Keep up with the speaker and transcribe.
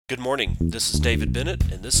Good morning. This is David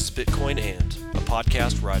Bennett, and this is Bitcoin And, a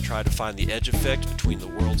podcast where I try to find the edge effect between the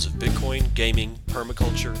worlds of Bitcoin, gaming,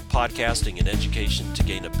 permaculture, podcasting, and education to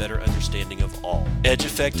gain a better understanding of all. Edge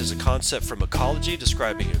effect is a concept from ecology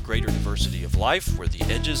describing a greater diversity of life where the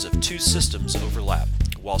edges of two systems overlap.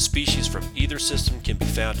 While species from either system can be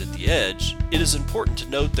found at the edge, it is important to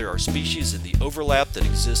note there are species in the overlap that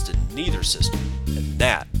exist in neither system, and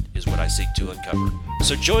that is what I seek to uncover.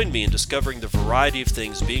 So join me in discovering the variety of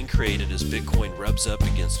things being created as Bitcoin rubs up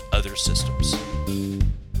against other systems.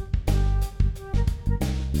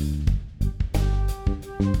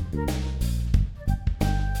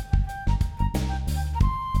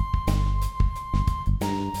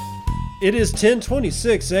 It is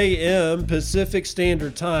 10:26 a.m. Pacific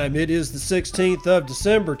Standard Time. It is the 16th of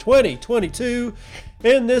December, 2022,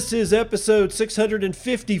 and this is episode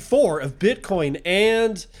 654 of Bitcoin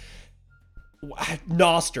and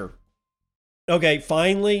Nostr. Okay,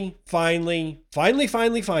 finally,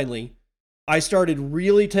 I started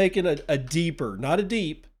really taking a deeper, not a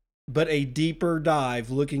deep, but a deeper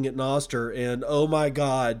dive looking at Nostr, and oh my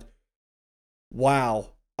God, wow,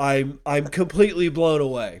 I'm completely blown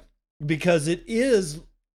away. Because the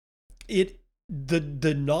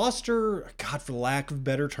Nostr, God, for lack of a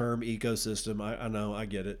better term, ecosystem. I know, I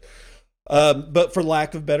get it. But for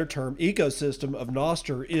lack of a better term, ecosystem of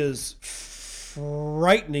Nostr is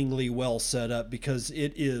frighteningly well set up because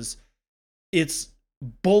it's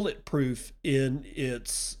bulletproof in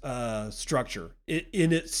its structure,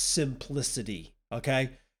 in its simplicity. Okay,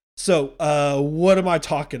 so what am I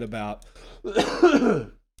talking about?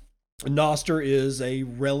 Nostr is a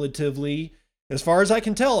relatively, as far as I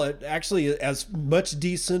can tell it, actually as much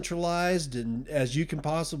decentralized and as you can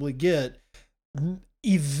possibly get,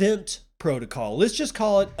 event protocol. Let's just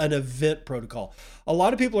call it an event protocol. A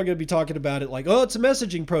lot of people are going to be talking about it like, oh, it's a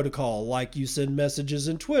messaging protocol, like you send messages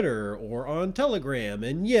in Twitter or on Telegram.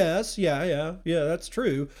 And yes, yeah, that's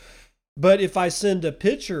true. But if I send a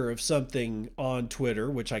picture of something on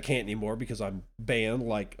Twitter, which I can't anymore because I'm banned,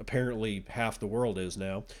 like apparently half the world is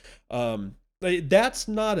now, that's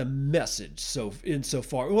not a message. So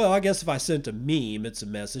insofar, well, I guess if I sent a meme, it's a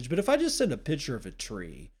message. But if I just send a picture of a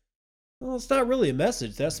tree, well, it's not really a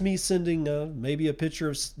message. That's me sending maybe a picture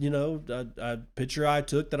of, a picture I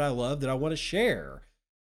took that I love that I want to share.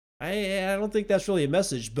 I don't think that's really a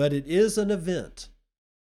message, but it is an event.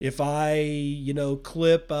 If I,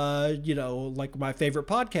 clip, like my favorite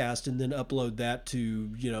podcast and then upload that to,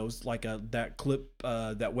 like that clip,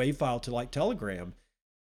 that WAV file to like Telegram,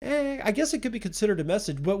 I guess it could be considered a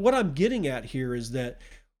message. But what I'm getting at here is that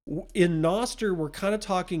in Nostr, we're kind of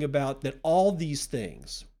talking about that all these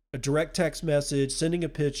things, a direct text message, sending a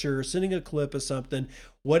picture, sending a clip of something,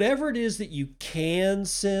 whatever it is that you can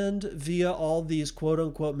send via all these quote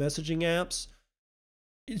unquote messaging apps,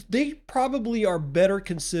 they probably are better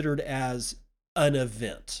considered as an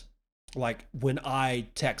event. Like when I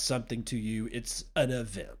text something to you, it's an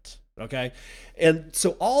event. Okay. And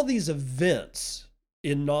so all these events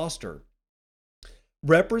in Nostr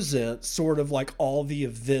represent sort of like all the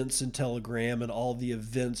events in Telegram and all the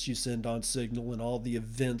events you send on Signal and all the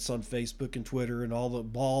events on Facebook and Twitter and all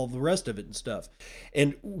the rest of it and stuff.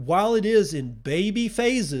 And while it is in baby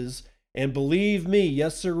phases, and believe me,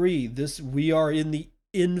 yes sirree, we are in the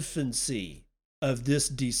infancy of this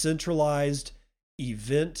decentralized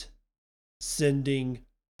event sending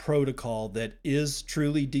protocol that is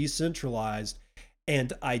truly decentralized,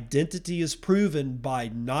 and identity is proven by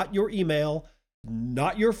not your email,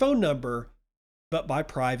 not your phone number, but by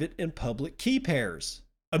private and public key pairs.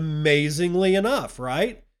 Amazingly enough,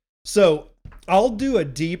 right? So I'll do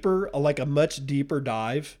a much deeper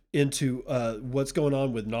dive into what's going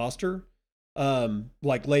on with Nostr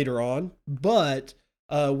like later on, but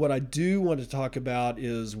what I do want to talk about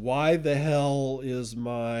is why the hell is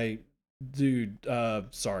my dude,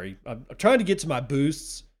 sorry, I'm trying to get to my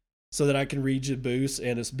boosts so that I can read you boosts,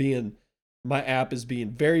 and my app is being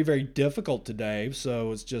very, very difficult today.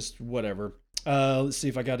 So it's just whatever. Let's see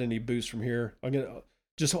if I got any boosts from here. I'm going to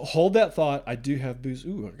just hold that thought. I do have boosts.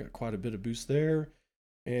 Ooh, I got quite a bit of boost there.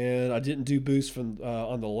 And I didn't do boosts from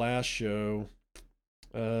on the last show.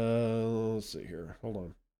 Let's see here. Hold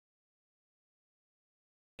on.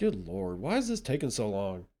 Good Lord, why is this taking so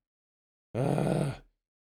long?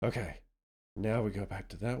 Okay, now we go back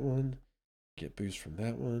to that one. Get boost from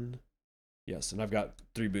that one. Yes, and I've got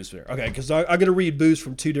 3 boosts there. Okay, because I'm going to read boosts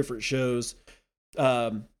from 2 different shows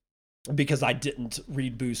because I didn't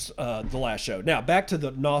read boosts the last show. Now, back to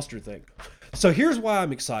the Nostr thing. So here's why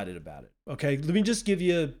I'm excited about it. Okay, let me just give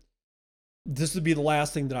you, this would be the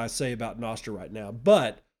last thing that I say about Nostr right now,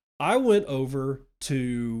 but I went over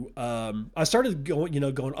to I started going,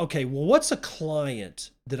 okay, well, what's a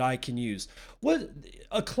client that I can use? What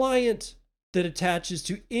a client that attaches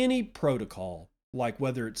to any protocol, like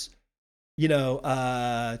whether it's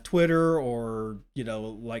Twitter or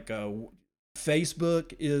like a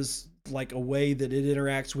Facebook is like a way that it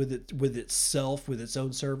interacts with itself with its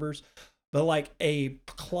own servers. But like a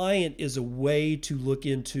client is a way to look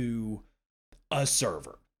into a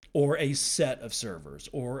server or a set of servers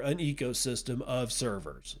or an ecosystem of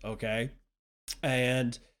servers. Okay.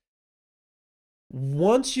 And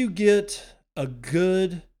once you get a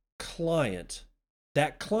good client,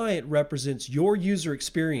 that client represents your user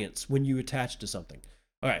experience when you attach to something.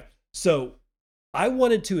 All right. So I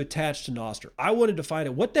wanted to attach to Nostr. I wanted to find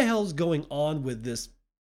out what the hell is going on with this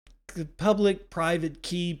public private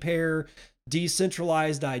key pair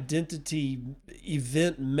decentralized identity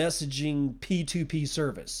event messaging P2P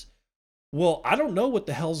service. Well, I don't know what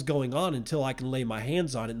the hell's going on until I can lay my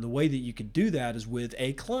hands on it. And the way that you could do that is with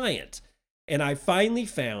a client. And I finally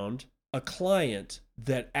found a client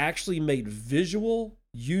that actually made visual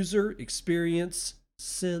user experience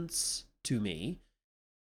sense to me.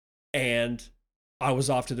 And I was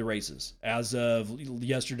off to the races as of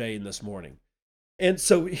yesterday and this morning. And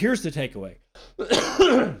so here's the takeaway.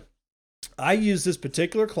 I use this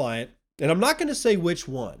particular client, and I'm not going to say which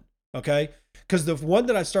one, okay? Because the one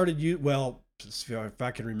that I started, if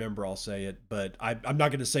I can remember, I'll say it, but I'm not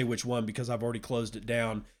going to say which one because I've already closed it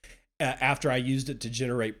down after I used it to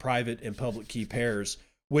generate private and public key pairs,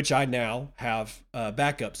 which I now have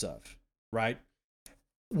backups of, right?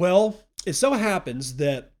 Well, it so happens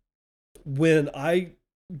that when I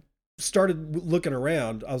started looking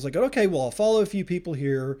around, I was like, okay, well, I'll follow a few people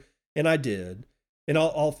here, and I did. And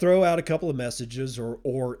I'll throw out a couple of messages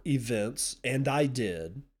or events, and I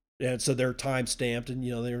did. And so they're time stamped and,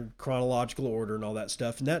 they're in chronological order and all that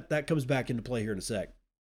stuff. And that comes back into play here in a sec.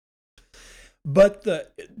 But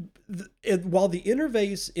while the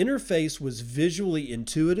interface was visually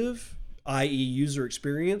intuitive, i.e. user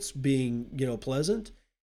experience being, pleasant,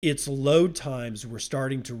 its load times were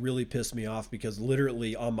starting to really piss me off because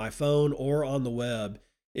literally on my phone or on the web,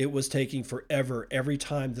 it was taking forever every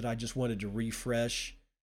time that I just wanted to refresh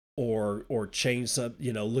or change some,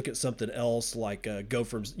 look at something else, like go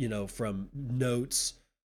from notes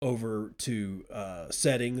over to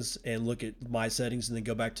settings and look at my settings and then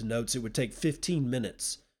go back to notes. It would take 15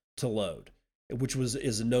 minutes to load, which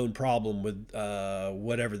is a known problem with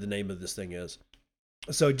whatever the name of this thing is.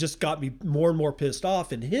 So it just got me more and more pissed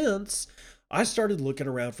off, and hence I started looking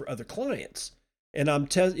around for other clients. And I'm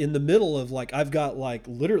in the middle of I've got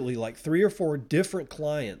literally 3 or 4 different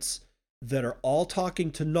clients that are all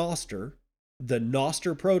talking to Nostr, the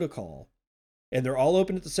Nostr protocol, and they're all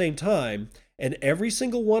open at the same time. And every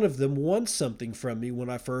single one of them wants something from me when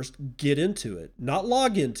I first get into it, not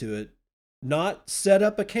log into it, not set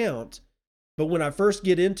up account. But when I first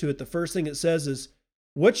get into it, the first thing it says is,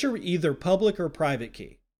 what's your either public or private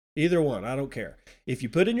key? Either one, I don't care. If you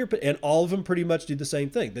put in and all of them pretty much do the same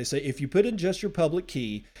thing. They say, if you put in just your public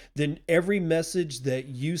key, then every message that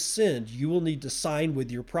you send, you will need to sign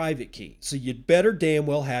with your private key. So you'd better damn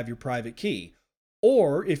well have your private key.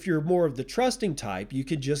 Or if you're more of the trusting type, you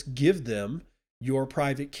could just give them your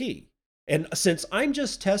private key. And since I'm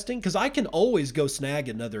just testing, because I can always go snag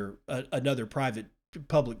another private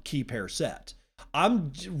public key pair set.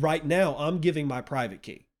 Right now, I'm giving my private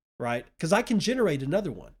key, right? Because I can generate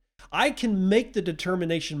another one. I can make the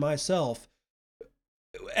determination myself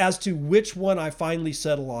as to which one I finally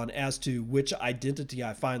settle on, as to which identity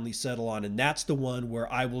I finally settle on. And that's the one where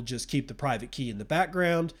I will just keep the private key in the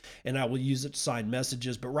background and I will use it to sign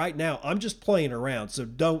messages. But right now I'm just playing around. So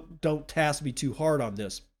don't task me too hard on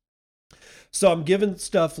this. So I'm given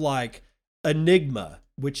stuff like Enigma,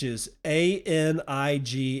 which is ANIGMA.io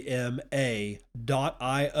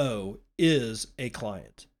is a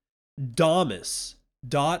client. Damus.io,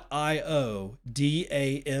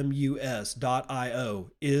 DAMUS.io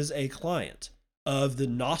is a client of the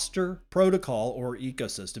Nostr protocol or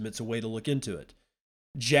ecosystem. It's a way to look into it.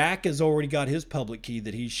 Jack has already got his public key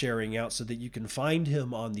that he's sharing out so that you can find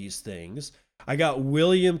him on these things. I got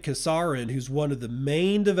William Kasarin, who's one of the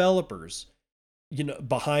main developers,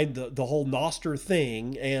 behind the whole Nostr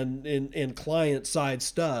thing and client side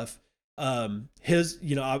stuff. I'm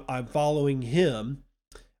following him.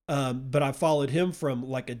 But I followed him from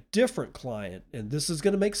a different client, and this is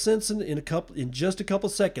going to make sense in just a couple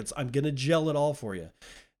seconds. I'm going to gel it all for you.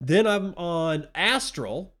 Then I'm on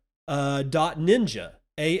Astral .ninja,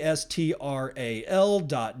 ASTRAL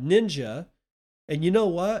 .ninja, and you know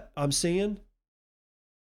what I'm seeing?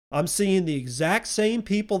 I'm seeing the exact same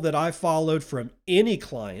people that I followed from any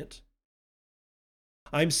client.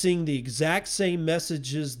 I'm seeing the exact same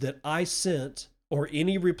messages that I sent or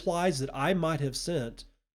any replies that I might have sent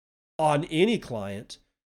on any client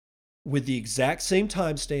with the exact same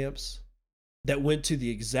timestamps that went to the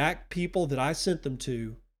exact people that I sent them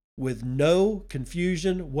to with no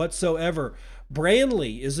confusion whatsoever.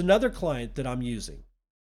 Brandly is another client that I'm using,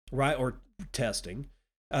 right? Or testing.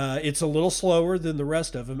 It's a little slower than the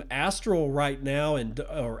rest of them. Astral right now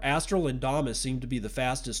or Astral and Damus seem to be the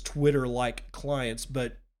fastest Twitter-like clients,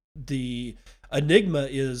 but the Enigma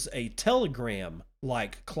is a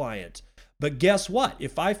Telegram-like client. But guess what?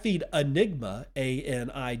 If I feed Enigma,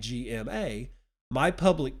 Anigma, my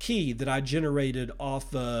public key that I generated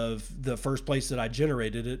off of the first place that I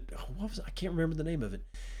generated it, I can't remember the name of it,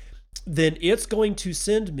 then it's going to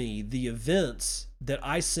send me the events that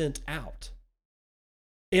I sent out.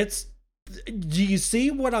 Do you see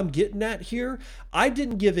what I'm getting at here? I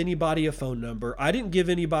didn't give anybody a phone number. I didn't give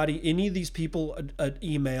any of these people an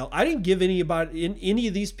email. I didn't give any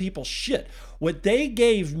of these people shit. What they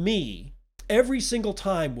gave me every single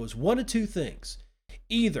time was one of two things.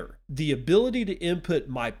 Either the ability to input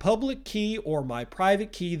my public key or my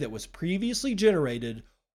private key that was previously generated,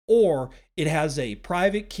 or it has a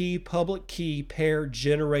private key, public key pair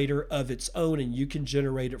generator of its own, and you can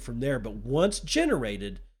generate it from there. But once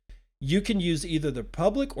generated, you can use either the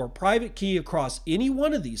public or private key across any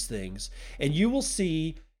one of these things, and you will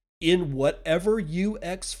see in whatever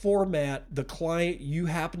UX format the client you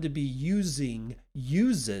happen to be using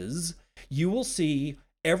uses, you will see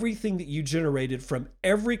everything that you generated from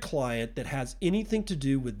every client that has anything to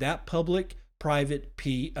do with that public private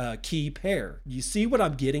key pair. You see what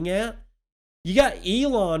I'm getting at? You got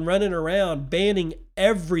Elon running around banning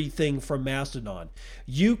everything from Mastodon.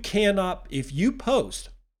 You cannot, if you post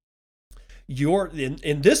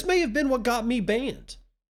and this may have been what got me banned.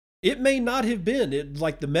 It may not have been.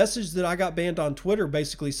 Like the message that I got banned on Twitter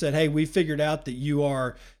basically said, hey, we figured out that you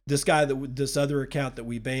are this guy, this other account that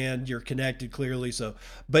we banned, you're connected clearly. So,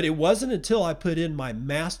 but it wasn't until I put in my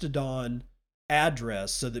Mastodon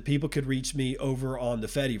address so that people could reach me over on the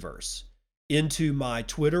Fediverse into my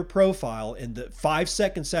Twitter profile. And 5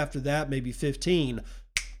 seconds after that, maybe 15,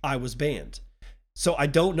 I was banned. So I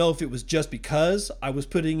don't know if it was just because I was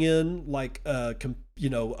putting in like a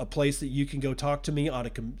place that you can go talk to me on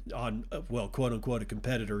quote unquote a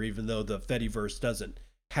competitor, even though the Fediverse doesn't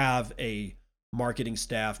have a marketing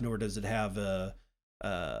staff, nor does it have a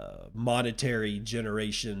monetary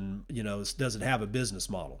generation, it doesn't have a business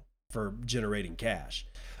model for generating cash.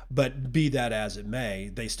 But be that as it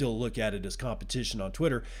may, they still look at it as competition on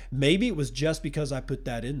Twitter. Maybe it was just because I put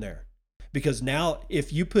that in there. Because now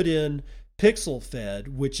if you put in PixelFed,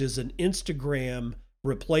 which is an Instagram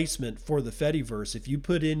replacement for the Fediverse, if you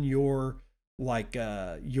put in your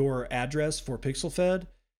address for PixelFed,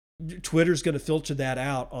 Twitter's going to filter that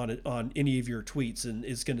out on any of your tweets, and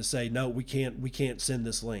it's going to say, no, we can't send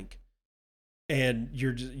this link, and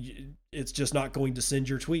it's just not going to send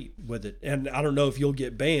your tweet with it. And I don't know if you'll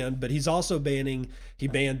get banned, but he's also banned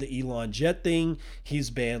the Elon Jet thing. He's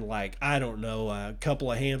banned a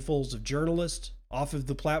couple of handfuls of journalists off of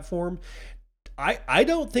the platform. I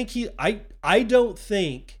don't think he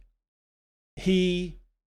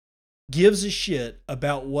gives a shit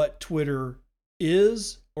about what Twitter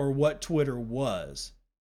is or what Twitter was.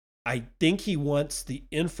 I think he wants the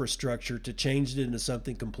infrastructure to change it into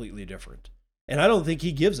something completely different. And I don't think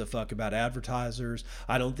he gives a fuck about advertisers.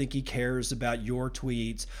 I don't think he cares about your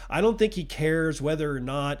tweets. I don't think he cares whether or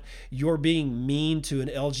not you're being mean to an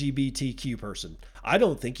LGBTQ person. I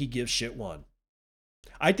don't think he gives shit one.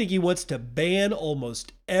 I think he wants to ban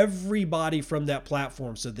almost everybody from that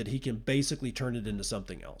platform so that he can basically turn it into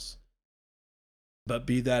something else. But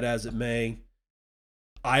be that as it may,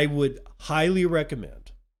 I would highly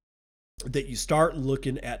recommend that you start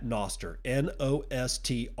looking at Nostr,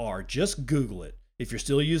 Nostr. Just Google it. If you're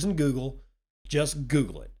still using Google, just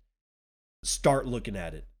Google it. Start looking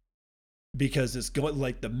at it. Because it's going,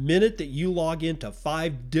 like, the minute that you log into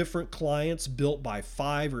 5 different clients built by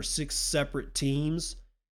 5 or 6 separate teams,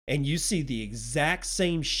 and you see the exact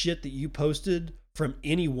same shit that you posted from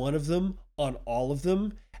any one of them on all of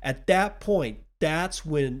them, at that point, that's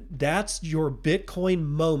your Bitcoin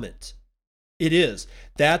moment. It is.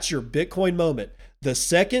 That's your Bitcoin moment. The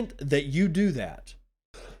second that you do that,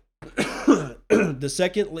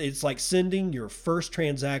 it's like sending your first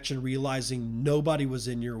transaction, realizing nobody was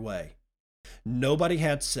in your way. Nobody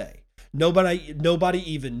had say.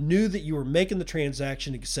 Nobody even knew that you were making the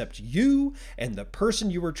transaction except you and the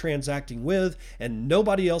person you were transacting with, and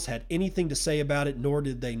nobody else had anything to say about it, nor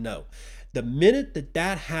did they know. The minute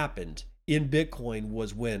that happened in Bitcoin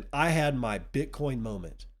was when I had my Bitcoin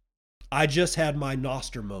moment. I just had my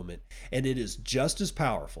Nostr moment, and it is just as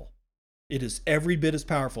powerful. It is every bit as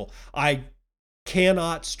powerful. I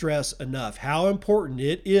cannot stress enough how important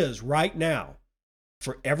it is right now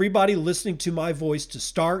for everybody listening to my voice to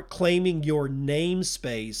start claiming your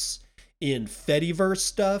namespace in Fediverse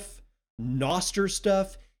stuff, Nostr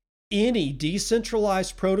stuff, any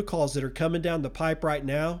decentralized protocols that are coming down the pipe right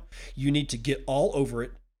now. You need to get all over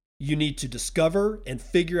it. You need to discover and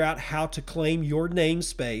figure out how to claim your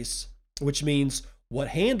namespace, which means what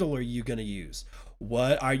handle are you going to use?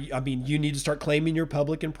 You need to start claiming your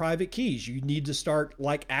public and private keys. You need to start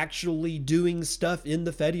actually doing stuff in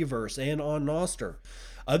the Fediverse and on Nostr.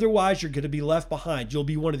 Otherwise, you're going to be left behind. You'll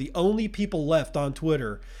be one of the only people left on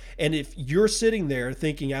Twitter. And if you're sitting there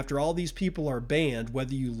thinking after all these people are banned,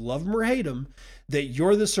 whether you love them or hate them, that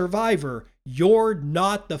you're the survivor, you're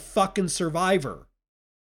not the fucking survivor.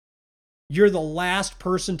 You're the last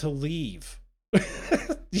person to leave.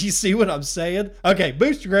 You see what I'm saying? Okay,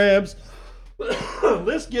 Boostergrams.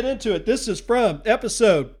 Let's get into it. This is from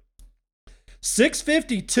episode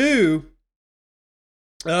 652.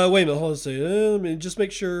 Wait a minute. Hold on a second. Let me just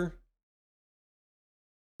make sure.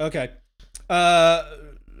 Okay.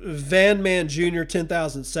 Van Man Jr.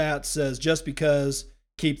 10,000 sats says, just because,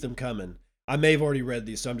 keep them coming. I may have already read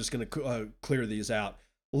these, so I'm just going to clear these out.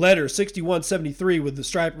 Letter 6173 with the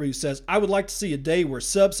Stripe Review says, I would like to see a day where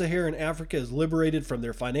sub-Saharan Africa is liberated from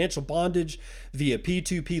their financial bondage via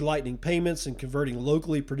P2P lightning payments and converting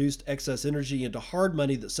locally produced excess energy into hard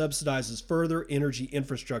money that subsidizes further energy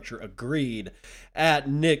infrastructure. Agreed. At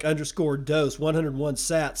Nick_Dose 101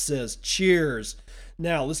 sat says, cheers.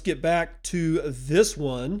 Now let's get back to this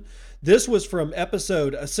one. This was from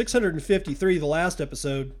episode 653, the last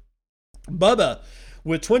episode. Bubba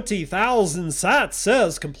with 20,000 sats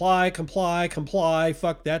says, comply, comply, comply.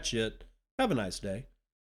 Fuck that shit. Have a nice day.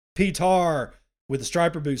 P-Tar with the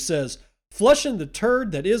Striper Boost says, flushing the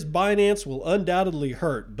turd that is Binance will undoubtedly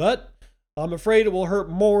hurt, but I'm afraid it will hurt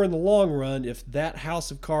more in the long run if that house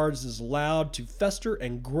of cards is allowed to fester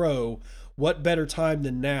and grow. What better time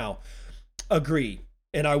than now? Agree.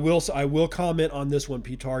 And I will comment on this one,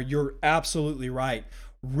 P-Tar. You're absolutely right.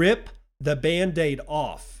 Rip the Band-Aid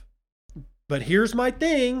off. But here's my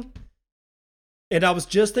thing, and I was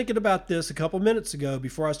just thinking about this a couple minutes ago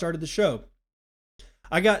before I started the show.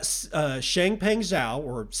 I got Changpeng Zhao,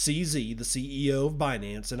 or CZ, the CEO of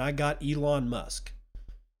Binance, and I got Elon Musk.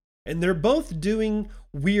 And they're both doing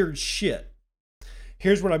weird shit.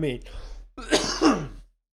 Here's what I mean.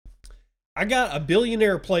 I got a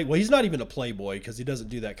billionaire well, he's not even a playboy because he doesn't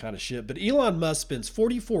do that kind of shit, but Elon Musk spends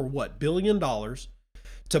 $44 billion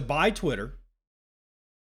to buy Twitter.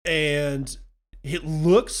 And it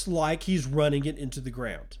looks like he's running it into the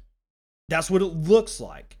ground. That's what it looks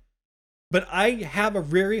like. But I have a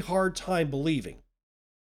very hard time believing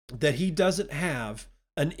that he doesn't have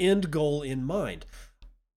an end goal in mind.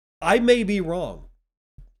 I may be wrong,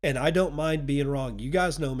 and I don't mind being wrong. You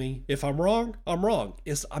guys know me. If I'm wrong, I'm wrong.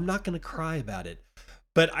 I'm not going to cry about it.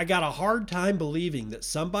 But I got a hard time believing that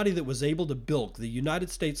somebody that was able to bilk the United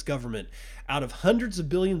States government out of hundreds of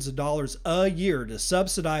billions of dollars a year to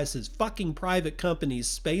subsidize his fucking private companies,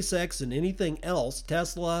 SpaceX and anything else,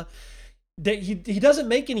 Tesla, that he doesn't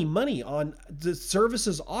make any money on the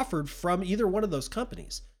services offered from either one of those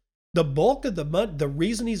companies. The bulk of the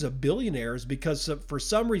reason he's a billionaire is because for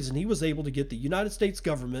some reason he was able to get the United States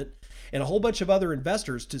government and a whole bunch of other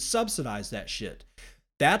investors to subsidize that shit.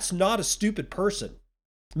 That's not a stupid person.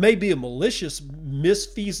 May be a malicious,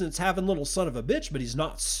 misfeasance having little son of a bitch, but he's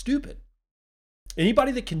not stupid.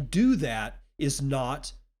 Anybody that can do that is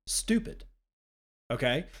not stupid.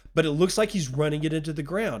 Okay? But it looks like he's running it into the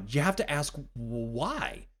ground. You have to ask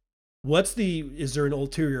why. Is there an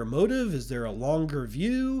ulterior motive? Is there a longer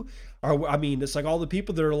view? It's like all the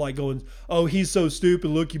people that are like going, oh, he's so stupid.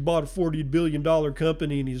 Look, he bought a $40 billion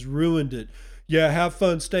company and he's ruined it. Yeah, have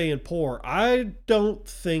fun staying poor. I don't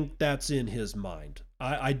think that's in his mind.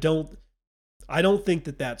 I don't think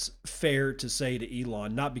that that's fair to say to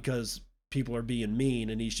Elon, not because people are being mean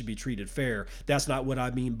and he should be treated fair. That's not what I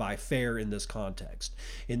mean by fair in this context.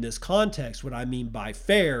 In this context, what I mean by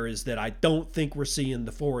fair is that I don't think we're seeing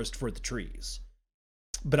the forest for the trees.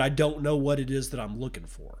 But I don't know what it is that I'm looking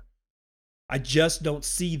for. I just don't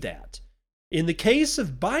see that. In the case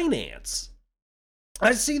of Binance,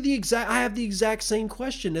 I have the exact same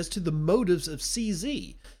question as to the motives of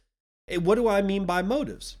CZ. What do I mean by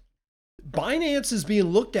motives? Binance is being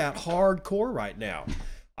looked at hardcore right now.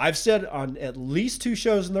 I've said on at least 2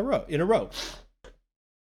 shows in a row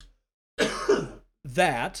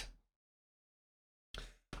that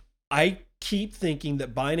I keep thinking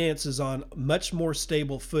that Binance is on much more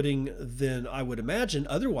stable footing than I would imagine.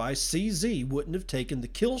 Otherwise, CZ wouldn't have taken the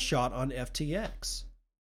kill shot on FTX.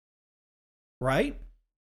 Right?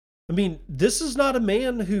 I mean, this is not a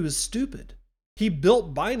man who is stupid. He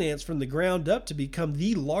built Binance from the ground up to become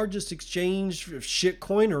the largest exchange of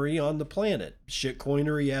shitcoinery on the planet.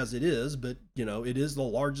 Shitcoinery as it is, but it is the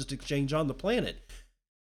largest exchange on the planet.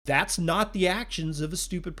 That's not the actions of a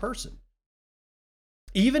stupid person.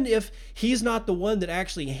 Even if he's not the one that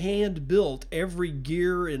actually hand built every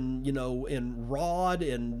gear and rod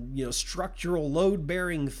and structural load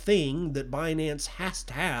bearing thing that Binance has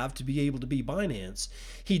to have to be able to be Binance,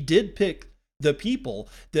 he did pick the people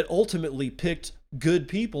that ultimately picked good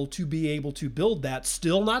people to be able to build that.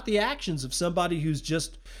 Still not the actions of somebody who's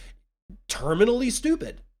just terminally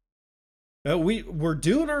stupid. We're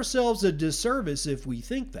doing ourselves a disservice if we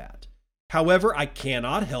think that. However, I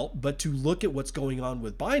cannot help but to look at what's going on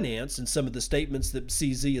with Binance and some of the statements that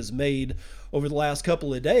CZ has made over the last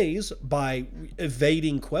couple of days by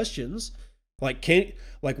evading questions. Like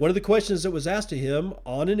one of the questions that was asked to him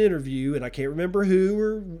on an interview, and I can't remember who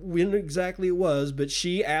or when exactly it was, but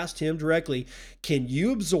she asked him directly, can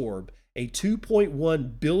you absorb a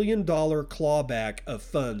 $2.1 billion clawback of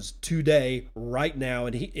funds today, right now?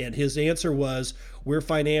 And his answer was, we're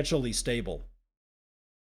financially stable.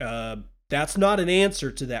 That's not an answer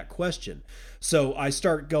to that question. So I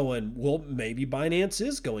start going, well, maybe Binance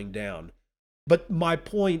is going down. But my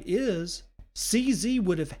point is, CZ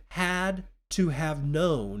would have had to have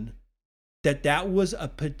known that that was a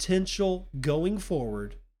potential going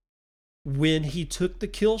forward when he took the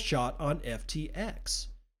kill shot on FTX.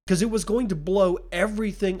 Because it was going to blow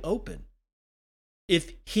everything open.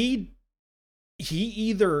 If he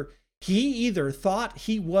either thought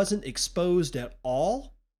he wasn't exposed at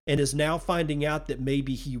all, and is now finding out that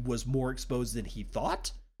maybe he was more exposed than he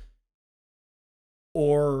thought,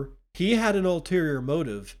 or he had an ulterior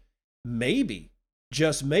motive, maybe,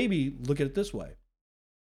 just maybe, look at it this way.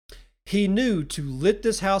 He knew to let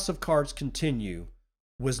this house of cards continue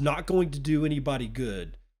was not going to do anybody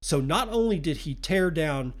good. So not only did he tear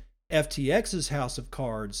down FTX's house of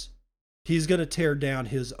cards, he's going to tear down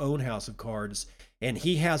his own house of cards, and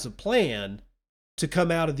he has a plan to come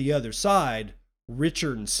out of the other side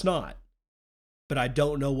richer than snot. But I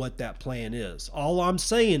don't know what that plan is. All I'm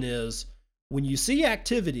saying is, when you see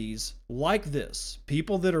activities like this,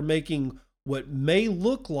 people that are making what may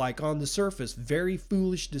look like on the surface very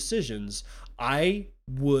foolish decisions, I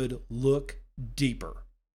would look deeper.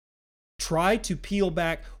 Try to peel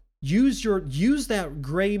back, use that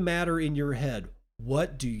gray matter in your head.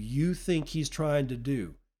 What do you think he's trying to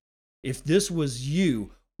do? If this was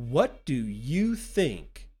you, what do you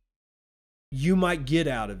think you might get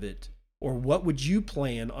out of it? Or what would you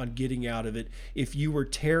plan on getting out of it if you were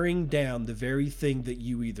tearing down the very thing that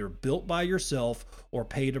you either built by yourself or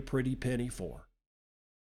paid a pretty penny for?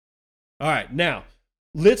 All right, now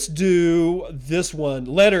let's do this one.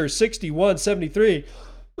 Letter 6173.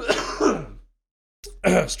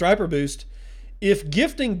 Striper Boost. If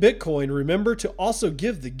gifting Bitcoin, remember to also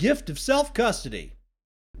give the gift of self-custody.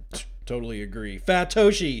 Totally agree.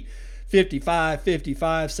 Fatoshi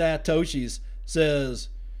 5555 Satoshis says,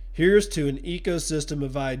 here's to an ecosystem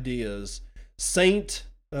of ideas. Saints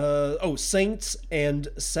and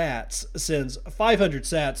Sats sends 500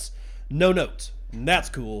 Sats, no notes. And that's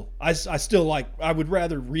cool. I would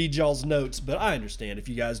rather read y'all's notes, but I understand if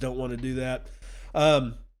you guys don't want to do that.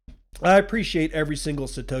 I appreciate every single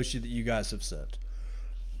Satoshi that you guys have sent.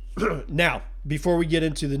 Now, before we get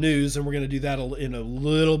into the news, and we're going to do that in a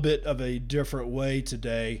little bit of a different way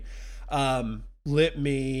today, let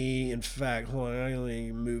me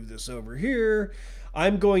move this over here.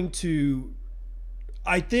 I'm going to,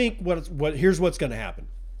 I think here's what's going to happen.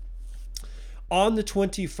 On the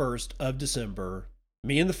 21st of December,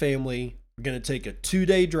 me and the family are going to take a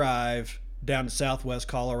 2-day drive down to Southwest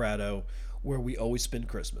Colorado, where we always spend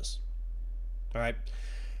Christmas. All right.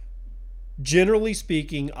 Generally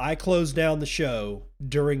speaking, I close down the show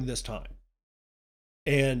during this time.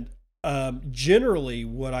 And generally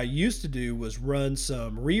what I used to do was run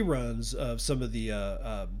some reruns of some of the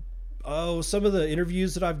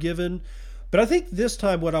interviews that I've given. But I think this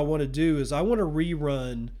time what I want to do is I want to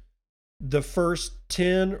rerun the first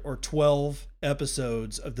 10 or 12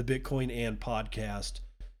 episodes of the Bitcoin and podcast.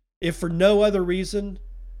 If for no other reason,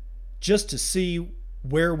 just to see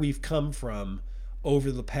where we've come from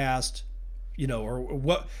over the past,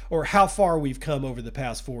 or how far we've come over the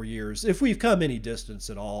past 4 years. If we've come any distance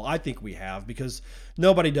at all, I think we have, because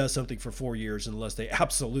nobody does something for 4 years unless they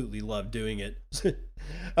absolutely love doing it.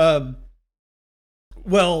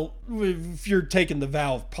 Well, if you're taking the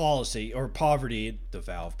vow of policy or poverty, the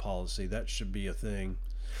vow of policy, that should be a thing.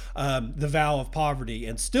 The vow of poverty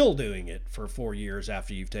and still doing it for 4 years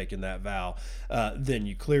after you've taken that vow, then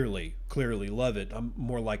you clearly love it. I'm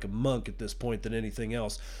more like a monk at this point than anything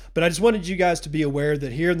else. But I just wanted you guys to be aware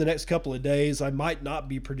that here in the next couple of days, I might not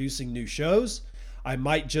be producing new shows. I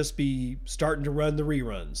might just be starting to run the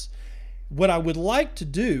reruns. What I would like to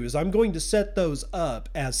do is I'm going to set those up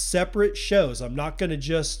as separate shows. I'm not going to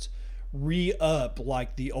just re-up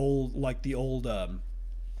like I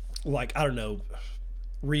don't know,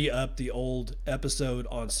 re-up the old episode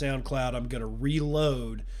on SoundCloud. I'm going to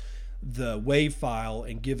reload the WAV file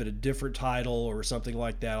and give it a different title or something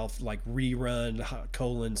like that. I'll like rerun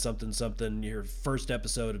colon something something your first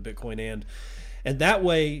episode of Bitcoin and that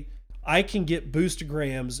way I can get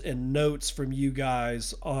boostergrams and notes from you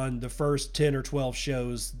guys on the first 10 or 12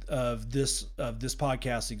 shows of this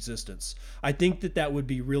podcast existence. I think that would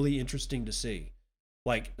be really interesting to see.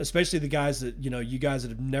 Like, especially the guys that, you guys that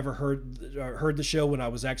have never heard the show when I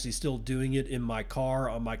was actually still doing it in my car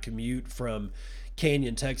on my commute from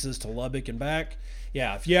Canyon, Texas to Lubbock and back.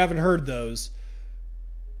 Yeah, if you haven't heard those,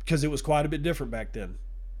 because it was quite a bit different back then.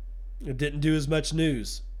 It didn't do as much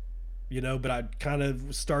news. But I kind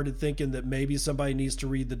of started thinking that maybe somebody needs to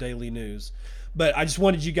read the daily news. But I just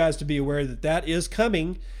wanted you guys to be aware that is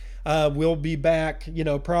coming. We'll be back,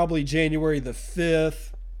 probably January the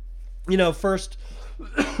 5th.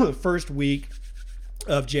 First week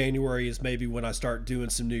of January is maybe when I start doing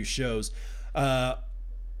some new shows. I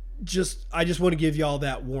just want to give y'all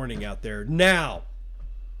that warning out there. Now,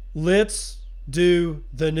 let's do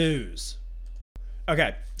the news.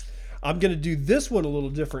 Okay. I'm going to do this one a little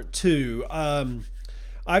different too.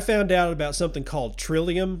 I found out about something called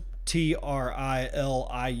Trillium, Trillium.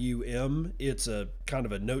 It's a kind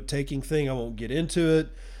of a note-taking thing. I won't get into it,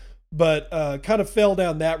 but kind of fell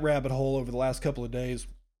down that rabbit hole over the last couple of days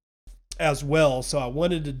as well. So I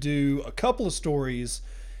wanted to do a couple of stories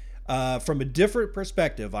from a different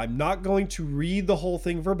perspective. I'm not going to read the whole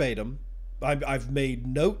thing verbatim. I've made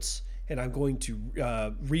notes, and I'm going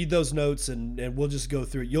to read those notes, and we'll just go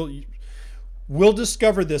through it. We'll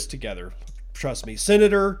discover this together. Trust me.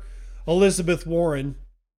 Senator Elizabeth Warren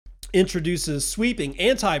introduces sweeping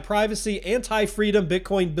anti-privacy, anti-freedom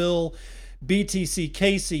Bitcoin bill. BTC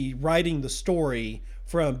Casey writing the story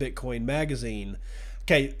from Bitcoin Magazine.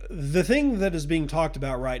 Okay, the thing that is being talked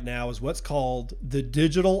about right now is what's called the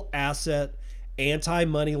Digital Asset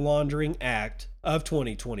Anti-Money Laundering Act of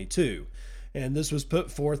 2022. And this was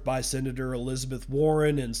put forth by Senator Elizabeth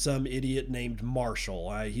Warren and some idiot named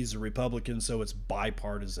Marshall. He's a Republican, so it's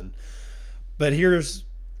bipartisan. But here's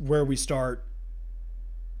where we start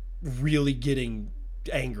really getting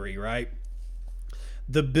angry, right?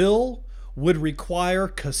 The bill would require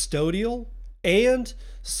custodial and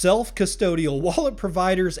self-custodial wallet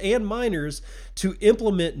providers and miners to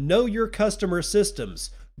implement Know Your Customer systems.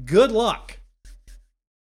 Good luck.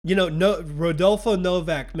 Rodolfo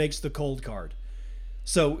Novak makes the cold card.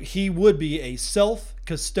 So he would be a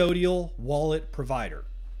self-custodial wallet provider.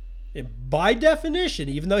 And by definition,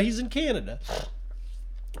 even though he's in Canada,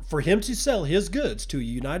 for him to sell his goods to a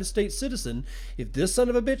United States citizen, if this son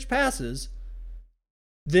of a bitch passes,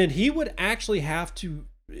 then he would actually have to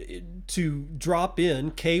drop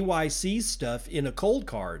in KYC stuff in a cold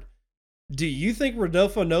card. Do you think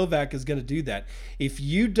Rodolfo Novak is going to do that? If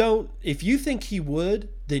you think he would,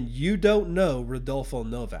 then you don't know Rodolfo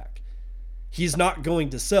Novak. He's not going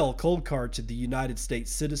to sell cold card to the United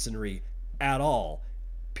States citizenry at all.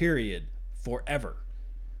 Period. Forever.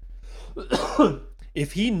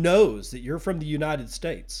 If he knows that you're from the United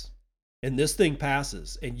States and this thing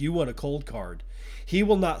passes and you want a cold card, he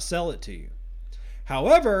will not sell it to you.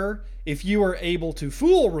 However, if you are able to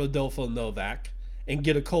fool Rodolfo Novak and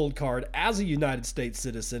get a cold card as a United States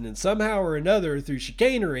citizen and somehow or another through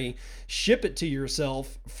chicanery ship it to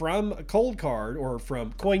yourself from a cold card or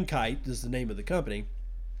from CoinKite is the name of the company,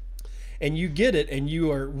 and you get it and you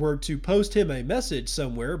were to post him a message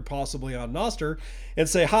somewhere, possibly on Nostr, and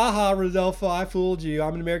say, ha, Rodolfo, I fooled you.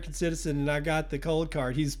 I'm an American citizen and I got the cold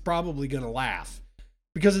card. He's probably going to laugh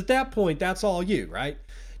because at that point, that's all you, right?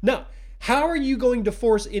 Now, how are you going to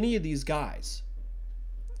force any of these guys?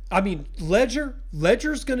 I mean,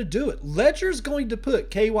 Ledger's going to do it. Ledger's going to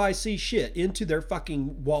put KYC shit into their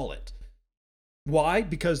fucking wallet. Why?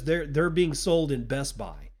 Because they're being sold in Best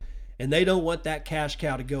Buy. And they don't want that cash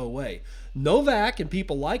cow to go away. Novak and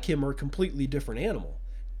people like him are a completely different animal.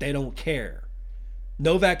 They don't care.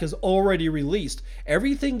 Novak has already released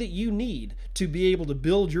everything that you need to be able to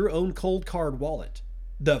build your own cold card wallet.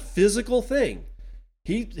 The physical thing.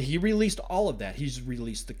 He released all of that. He's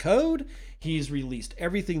released the code. He's released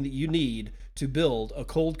everything that you need to build a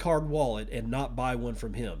cold card wallet and not buy one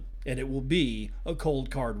from him. And it will be a cold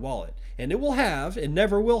card wallet. And it will have, and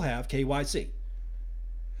never will have, KYC.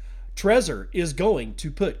 Trezor is going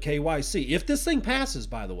to put KYC. If this thing passes,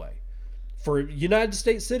 by the way, for United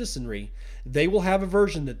States citizenry, they will have a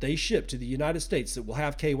version that they ship to the United States that will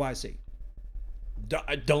have KYC.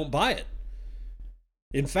 Don't buy it.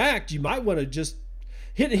 In fact, you might want to just...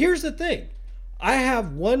 Here's the thing. I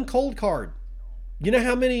have one cold card. You know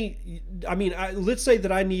how many... I mean, let's say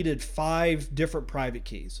that I needed 5 different private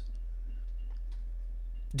keys.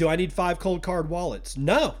 Do I need 5 cold card wallets?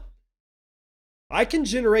 No. I can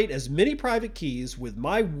generate as many private keys with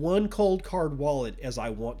my one cold card wallet as I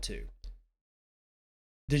want to.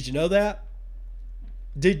 Did you know that?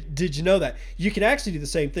 Did you know that? You can actually do the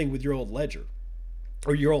same thing with your old Ledger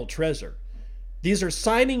or your old Trezor. These are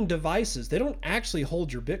signing devices. They don't actually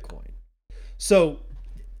hold your Bitcoin. So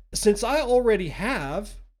since I already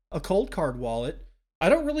have a cold card wallet, I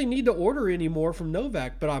don't really need to order any more from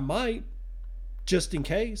Novak, but I might, just in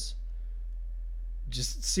case.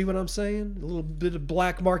 Just see what I'm saying? A little bit of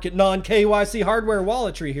black market non-KYC hardware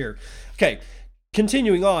walletry here. Okay,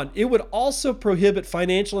 continuing on. It would also prohibit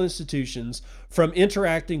financial institutions from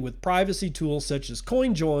interacting with privacy tools such as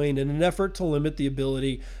CoinJoin in an effort to limit the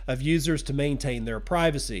ability of users to maintain their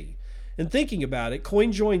privacy. In thinking about it,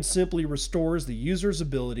 CoinJoin simply restores the user's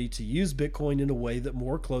ability to use Bitcoin in a way that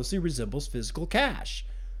more closely resembles physical cash.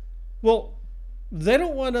 Well, they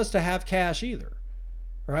don't want us to have cash either,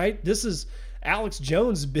 right? This is... Alex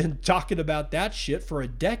Jones has been talking about that shit for a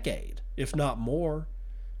decade, if not more.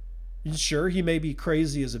 Sure, he may be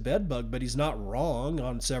crazy as a bedbug, but he's not wrong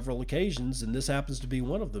on several occasions, and this happens to be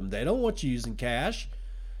one of them. They don't want you using cash.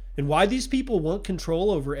 And why these people want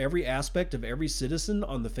control over every aspect of every citizen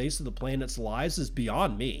on the face of the planet's lives is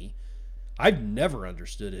beyond me. I've never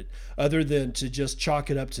understood it, other than to just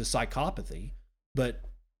chalk it up to psychopathy. But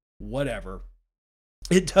whatever.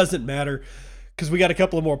 It doesn't matter. Because we got a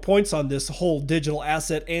couple of more points on this whole digital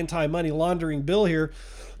asset anti-money laundering bill here.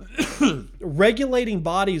 Regulating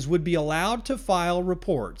bodies would be allowed to file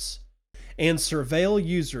reports and surveil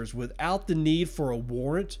users without the need for a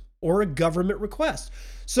warrant or a government request.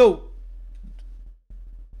 So,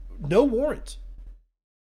 no warrant.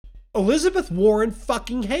 Elizabeth Warren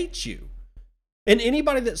fucking hates you. And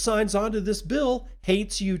anybody that signs on to this bill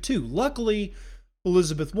hates you too. Luckily,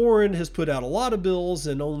 Elizabeth Warren has put out a lot of bills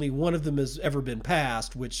and only one of them has ever been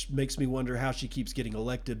passed, which makes me wonder how she keeps getting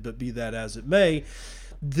elected, but be that as it may.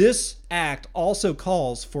 This act also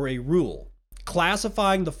calls for a rule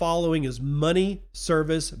classifying the following as money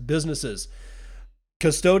service businesses: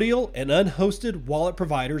 custodial and unhosted wallet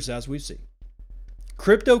providers, as we've seen,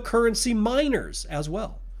 cryptocurrency miners as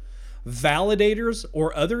well, validators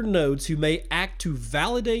or other nodes who may act to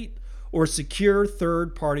validate or secure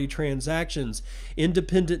third-party transactions,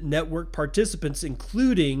 independent network participants,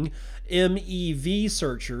 including MEV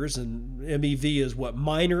searchers, and MEV is what?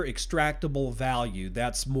 Miner extractable value.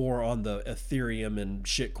 That's more on the Ethereum and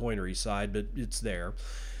shitcoinery side, but it's there.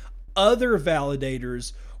 Other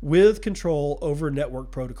validators with control over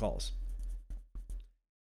network protocols.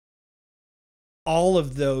 All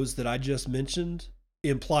of those that I just mentioned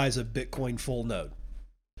implies a Bitcoin full node.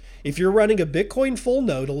 If you're running a Bitcoin full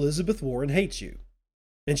node, Elizabeth Warren hates you.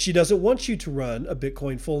 And she doesn't want you to run a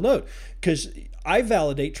Bitcoin full node because I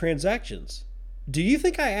validate transactions. Do you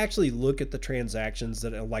think I actually look at the transactions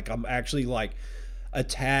that I'm actually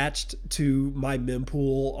attached to my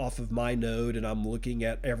mempool off of my node and I'm looking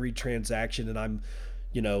at every transaction and I'm,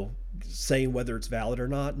 saying whether it's valid or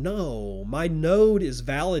not? No, my node is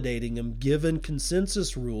validating them given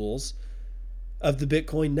consensus rules of the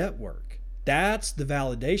Bitcoin network. That's the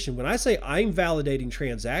validation. When I say I'm validating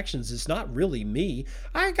transactions, it's not really me.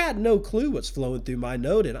 I got no clue what's flowing through my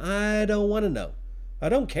node, and I don't want to know. I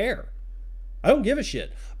don't care. I don't give a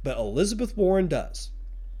shit. But Elizabeth Warren does.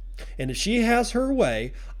 And if she has her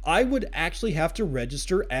way, I would actually have to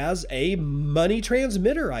register as a money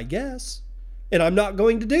transmitter, I guess. And I'm not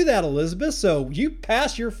going to do that, Elizabeth, so you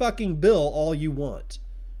pass your fucking bill all you want.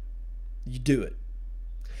 You do it.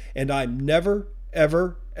 And I'm never,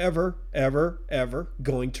 ever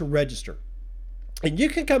going to register. And you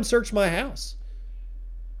can come search my house.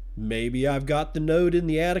 Maybe I've got the node in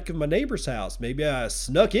the attic of my neighbor's house. Maybe I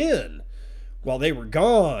snuck in while they were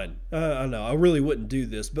gone. I don't know. I really wouldn't do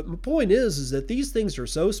this. But my point is that these things are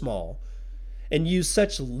so small and use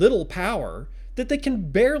such little power that they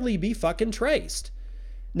can barely be fucking traced.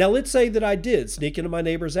 Now, let's say that I did sneak into my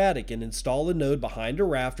neighbor's attic and install a node behind a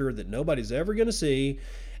rafter that nobody's ever going to see,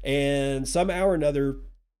 and somehow or another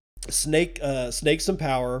snake some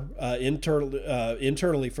power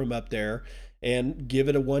internally from up there, and give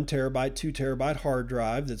it a 1 terabyte, 2 terabyte hard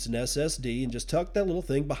drive that's an SSD, and just tuck that little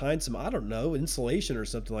thing behind some, I don't know, insulation or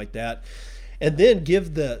something like that, and then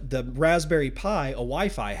give the Raspberry Pi a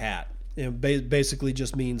Wi-Fi hat. It basically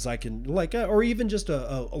just means I can or even just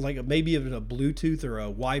maybe even a Bluetooth or a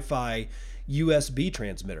Wi-Fi USB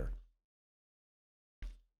transmitter,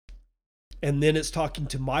 and then it's talking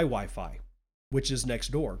to my Wi-Fi, which is next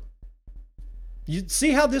door. You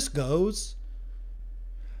see how this goes?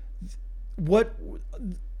 What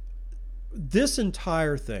this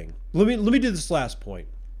entire thing. Let me do this last point.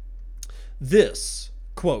 This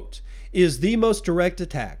quote is the most direct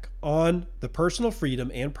attack on the personal freedom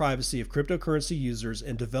and privacy of cryptocurrency users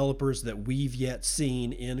and developers that we've yet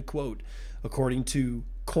seen, end quote, according to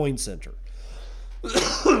Coin Center.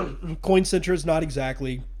 Coin Center is not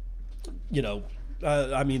exactly,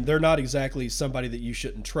 they're not exactly somebody that you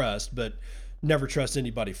shouldn't trust, but never trust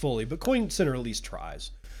anybody fully. But Coin Center at least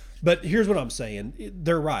tries. But here's what I'm saying.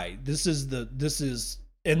 They're right. This is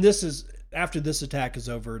after this attack is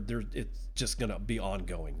over, it's just going to be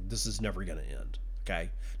ongoing. This is never going to end.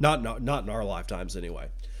 Okay. Not in our lifetimes anyway.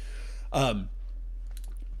 The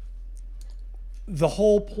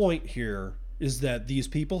whole point here is that these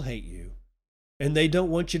people hate you and they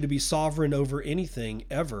don't want you to be sovereign over anything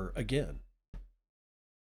ever again.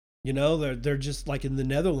 They're just like in the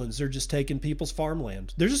Netherlands, they're just taking people's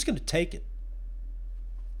farmland. They're just going to take it.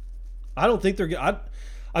 I don't think they're going to.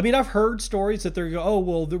 I've heard stories that they're going, oh,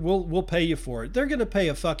 well, we'll pay you for it. They're going to pay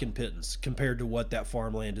a fucking pittance compared to what that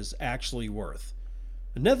farmland is actually worth.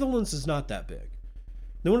 The Netherlands is not that big.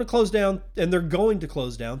 They want to close down, and they're going to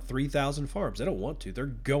close down 3,000 farms. They don't want to. They're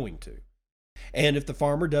going to. And if the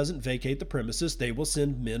farmer doesn't vacate the premises, they will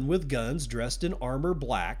send men with guns dressed in armor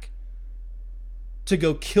black to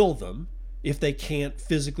go kill them if they can't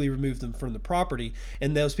physically remove them from the property.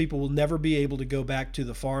 And those people will never be able to go back to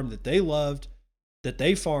the farm that they loved, that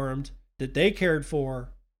they farmed, that they cared for.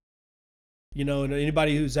 And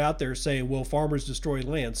anybody who's out there saying, well, farmers destroy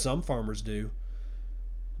land, some farmers do.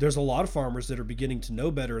 There's a lot of farmers that are beginning to know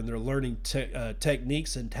better, and they're learning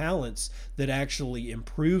techniques and talents that actually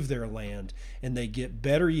improve their land, and they get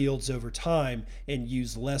better yields over time and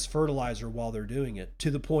use less fertilizer while they're doing it, to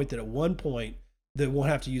the point that at one point they won't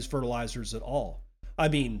have to use fertilizers at all.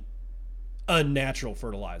 Unnatural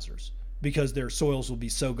fertilizers, because their soils will be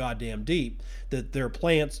so goddamn deep that their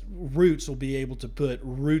plants' roots will be able to put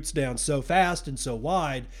roots down so fast and so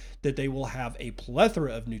wide that they will have a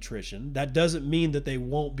plethora of nutrition. That doesn't mean that they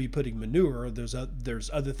won't be putting manure. There's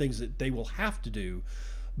other things that they will have to do.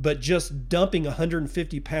 But just dumping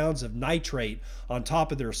 150 pounds of nitrate on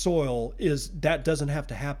top of their soil that doesn't have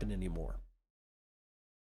to happen anymore.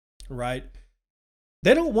 Right?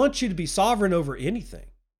 They don't want you to be sovereign over anything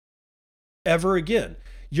ever again.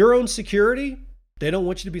 Your own security, they don't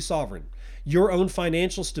want you to be sovereign. Your own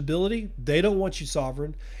financial stability, they don't want you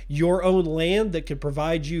sovereign. Your own land that can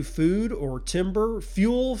provide you food or timber,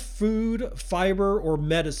 fuel, food, fiber, or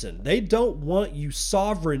medicine. They don't want you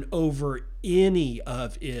sovereign over any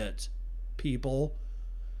of it, people.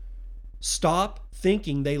 Stop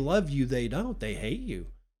thinking they love you. They don't. They hate you.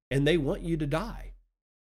 And they want you to die.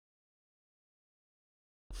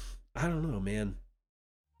 I don't know, man.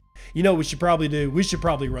 What we should probably do? We should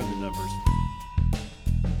probably run the numbers.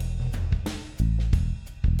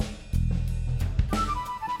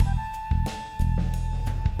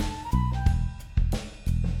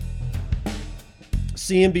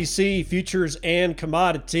 CNBC futures and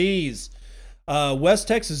commodities. West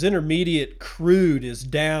Texas Intermediate crude is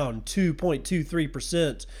down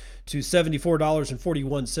 2.23% to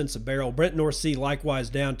 $74.41 a barrel. Brent North Sea likewise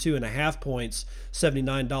down 2.5 points,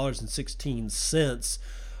 $79.16.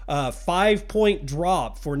 5-point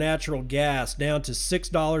drop for natural gas, down to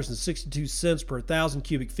 $6.62 per 1,000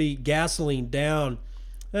 cubic feet. Gasoline down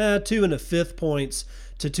 2.5 points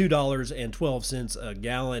to $2.12 a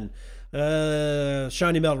gallon.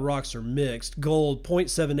 Shiny metal rocks are mixed. Gold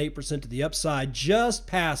 0.78% to the upside, just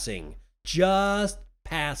passing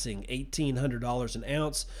 $1,800 an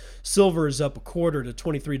ounce. Silver is up a quarter to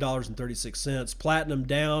 $23.36. Platinum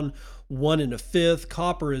down 1 1/5.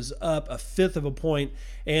 Copper is up 1/5 of a point,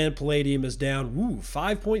 and palladium is down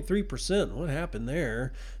 5.3%. What happened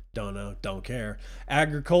there? Don't know, don't care.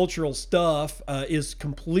 Agricultural stuff is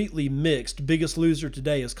completely mixed. Biggest loser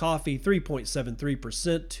today is coffee,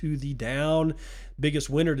 3.73% to the down. Biggest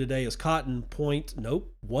winner today is cotton,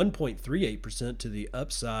 1.38% to the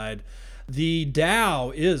upside. The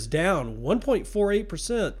Dow is down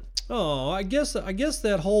 1.48%. Oh, I guess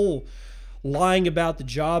that whole lying about the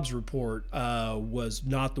jobs report was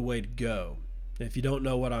not the way to go. If you don't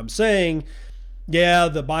know what I'm saying, yeah,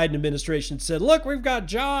 the Biden administration said, look, we've got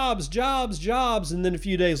jobs. And then a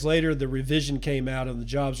few days later, the revision came out on the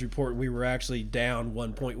jobs report, and we were actually down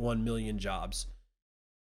 1.1 million jobs.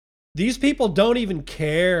 These people don't even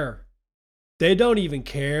care. They don't even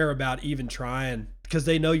care about even trying because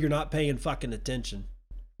they know you're not paying fucking attention.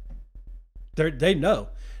 They know.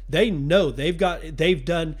 They know they've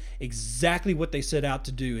done exactly what they set out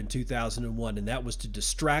to do in 2001, and that was to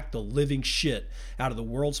distract the living shit out of the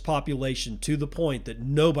world's population to the point that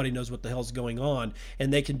nobody knows what the hell's going on,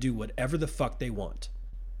 and they can do whatever the fuck they want.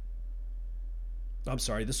 I'm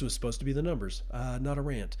sorry, this was supposed to be the numbers, not a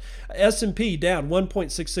rant. S&P down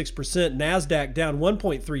 1.66%, NASDAQ down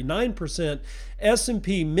 1.39%,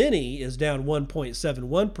 S&P Mini is down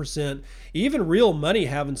 1.71%, even real money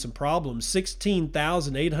having some problems,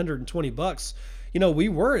 $16,820. We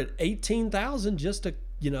were at 18,000 just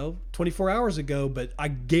 24 hours ago, but I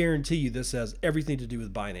guarantee you this has everything to do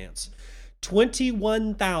with Binance.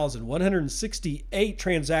 21,168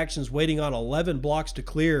 transactions waiting on 11 blocks to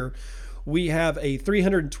clear. We have a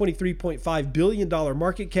 $323.5 billion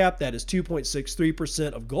market cap. That is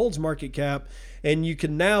 2.63% of gold's market cap. And you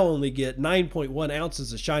can now only get 9.1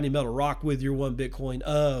 ounces of shiny metal rock with your one Bitcoin,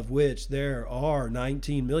 of which there are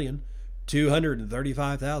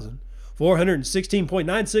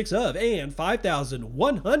 19,235,416.96 of, and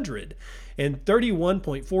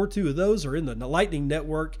 5,131.42 of those are in the Lightning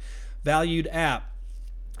Network, valued at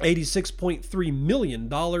 $86.3 million,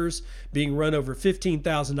 being run over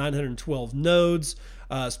 15,912 nodes,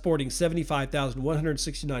 sporting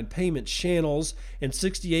 75,169 payment channels, and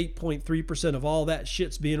 68.3% of all that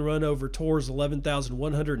shit's being run over Tor's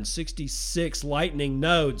 11,166 Lightning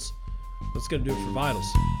nodes. That's going to do it for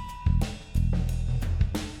Vitals.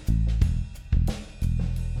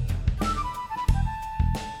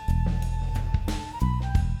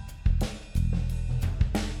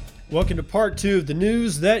 Welcome to part 2 of the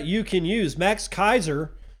news that you can use. Max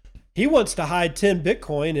Keiser, he wants to hide 10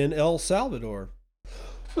 Bitcoin in El Salvador.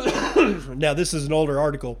 Now, this is an older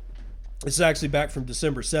article. This is actually back from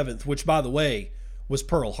December 7th, which, by the way, was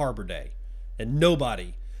Pearl Harbor Day. And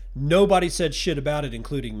nobody said shit about it,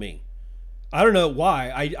 including me. I don't know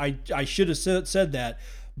why. I should have said that.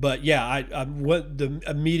 But yeah, I went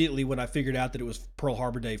immediately when I figured out that it was Pearl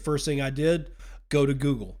Harbor Day. First thing I did, go to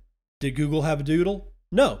Google. Did Google have a doodle?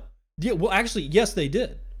 No. Yeah, well, actually, yes, they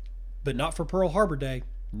did, but not for Pearl Harbor Day.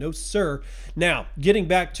 No, sir. Now, getting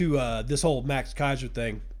back to this whole Max Keiser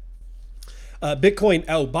thing. Bitcoin,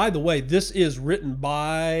 oh, by the way, this is written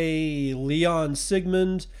by Leon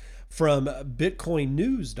Sigmund from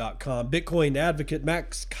BitcoinNews.com. Bitcoin advocate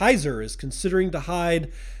Max Keiser is considering to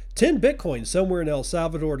hide 10 Bitcoin somewhere in El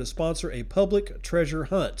Salvador to sponsor a public treasure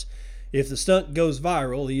hunt. If the stunt goes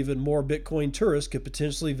viral, even more Bitcoin tourists could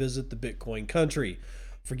potentially visit the Bitcoin country.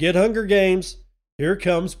 Forget Hunger Games. Here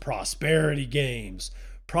comes Prosperity Games.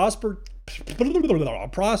 Prosperity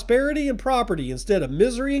and property instead of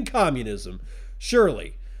misery and communism.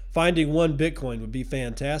 Surely, finding one Bitcoin would be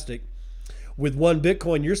fantastic. With one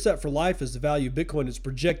Bitcoin, you're set for life as the value of Bitcoin is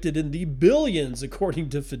projected in the billions, according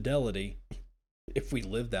to Fidelity. If we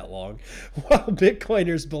live that long. While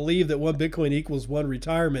Bitcoiners believe that one Bitcoin equals one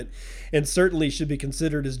retirement and certainly should be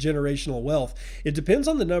considered as generational wealth, it depends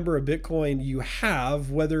on the number of Bitcoin you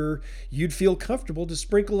have, whether you'd feel comfortable to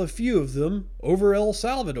sprinkle a few of them over El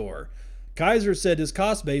Salvador. Keiser said his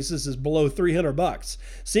cost basis is below $300,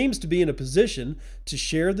 seems to be in a position to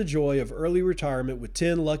share the joy of early retirement with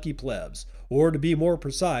 10 lucky plebs, or to be more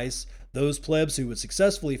precise, those plebs who would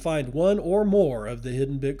successfully find one or more of the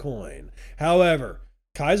hidden Bitcoin. However,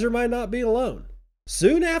 Keiser might not be alone.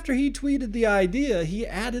 Soon after he tweeted the idea, he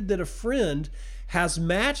added that a friend has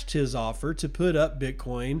matched his offer to put up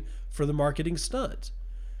Bitcoin for the marketing stunt.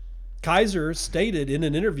 Keiser stated in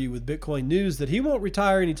an interview with Bitcoin News that he won't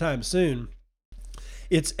retire anytime soon.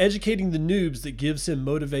 It's educating the noobs that gives him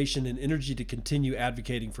motivation and energy to continue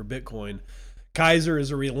advocating for Bitcoin. Keiser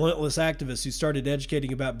is a relentless activist who started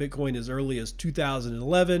educating about Bitcoin as early as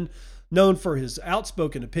 2011. Known for his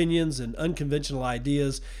outspoken opinions and unconventional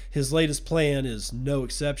ideas, his latest plan is no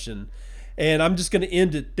exception. And I'm just going to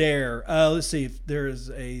end it there. Let's see if there's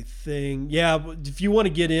a thing. Yeah, if you want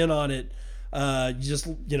to get in on it, just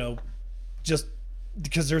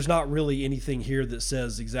because there's not really anything here that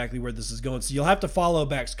says exactly where this is going. So you'll have to follow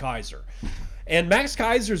Max Keiser. And Max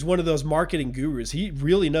Keiser is one of those marketing gurus. He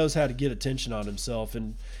really knows how to get attention on himself.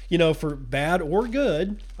 And, for bad or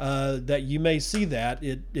good, that you may see that,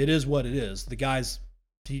 it is what it is. The guy's,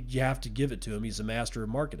 you have to give it to him. He's a master of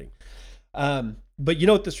marketing. But you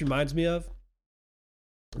know what this reminds me of?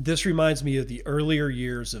 This reminds me of the earlier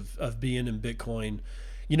years of being in Bitcoin.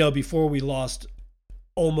 before we lost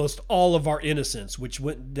almost all of our innocence, which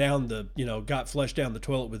went down got flushed down the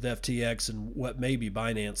toilet with FTX and what may be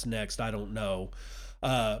Binance next. I don't know.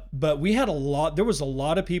 But there was a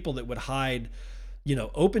lot of people that would hide,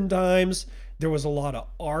 open dimes. There was a lot of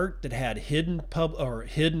art that had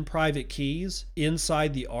hidden private keys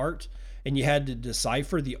inside the art, and you had to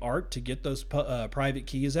decipher the art to get those private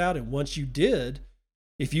keys out. And once you did,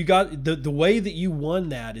 if you got the way that you won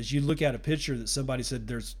that is you look at a picture that somebody said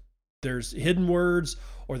there's hidden words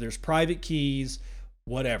or there's private keys,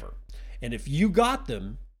 whatever. And if you got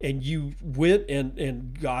them and you went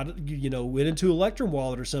and got, went into Electrum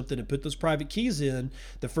Wallet or something and put those private keys in,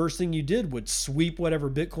 the first thing you did would sweep whatever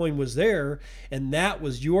Bitcoin was there. And that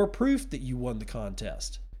was your proof that you won the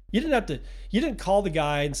contest. You didn't call the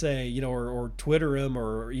guy and say, or Twitter him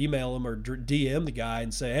or email him or DM the guy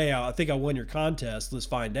and say, hey, I think I won your contest. Let's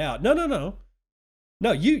find out. No.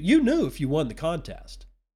 No, you knew if you won the contest.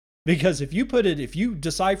 Because if you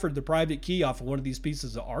deciphered the private key off of one of these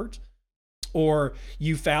pieces of art, or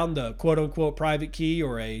you found the quote unquote private key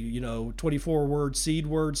or a 24-word seed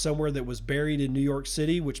word somewhere that was buried in New York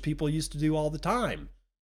City, which people used to do all the time,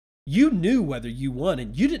 you knew whether you won,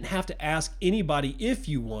 and you didn't have to ask anybody if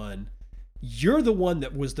you won. You're the one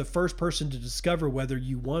that was the first person to discover whether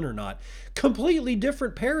you won or not. Completely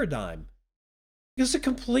different paradigm. It's a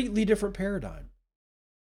completely different paradigm,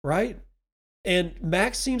 right? And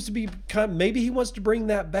Max seems to be maybe he wants to bring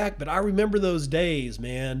that back, but I remember those days,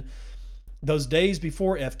 man. Those days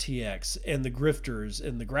before FTX and the grifters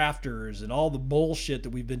and the grafters and all the bullshit that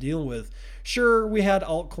we've been dealing with. Sure, we had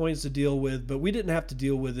altcoins to deal with, but we didn't have to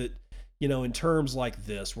deal with it, in terms like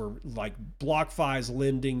this, where like BlockFi's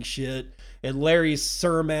lending shit and Larry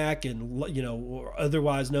Cermak and,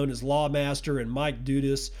 otherwise known as Lawmaster and Mike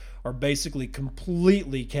Dudas are basically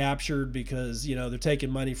completely captured because, they're taking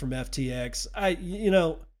money from FTX.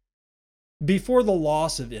 Before the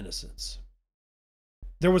loss of innocence,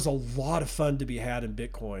 there was a lot of fun to be had in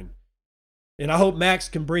Bitcoin. And I hope Max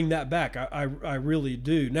can bring that back. I really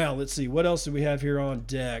do. Now, let's see. What else do we have here on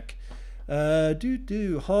deck?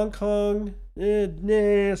 Hong Kong.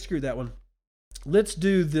 Screw that one. Let's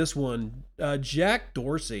do this one. Jack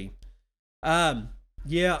Dorsey.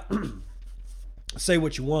 Yeah. Say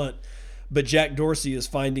what you want, but Jack Dorsey is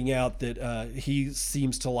finding out that he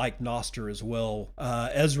seems to like Nostr as well.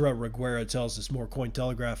 Ezra Reguera tells us more,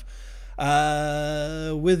 Cointelegraph.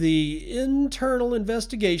 With the internal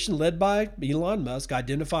investigation led by Elon Musk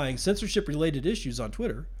identifying censorship-related issues on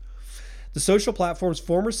Twitter, the social platform's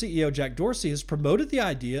former CEO Jack Dorsey has promoted the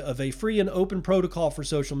idea of a free and open protocol for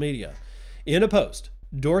social media. In a post,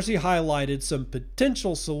 Dorsey highlighted some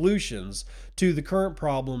potential solutions to the current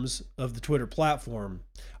problems of the Twitter platform.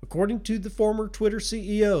 According to the former Twitter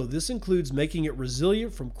CEO, this includes making it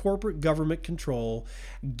resilient from corporate government control,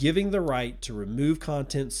 giving the right to remove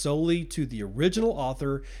content solely to the original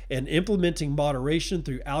author, and implementing moderation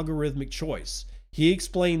through algorithmic choice. He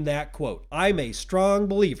explained that, quote, I'm a strong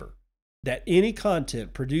believer that any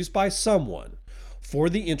content produced by someone for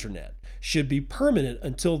the internet should be permanent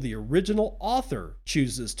until the original author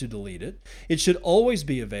chooses to delete it. It should always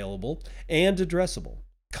be available and addressable.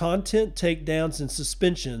 Content takedowns and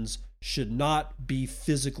suspensions should not be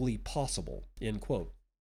physically possible, end quote.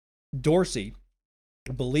 Dorsey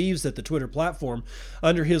believes that the Twitter platform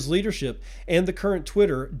under his leadership and the current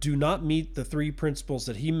Twitter do not meet the three principles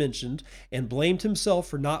that he mentioned, and blamed himself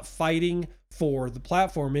for not fighting for the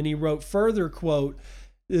platform. And he wrote further, quote,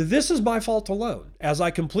 this is my fault alone, as I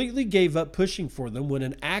completely gave up pushing for them when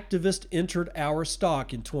an activist entered our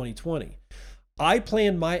stock in 2020. I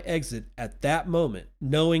planned my exit at that moment,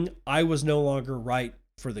 knowing I was no longer right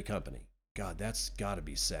for the company. God, that's got to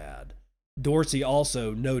be sad. Dorsey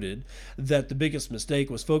also noted that the biggest mistake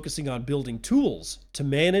was focusing on building tools to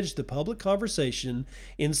manage the public conversation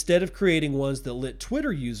instead of creating ones that let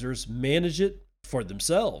Twitter users manage it for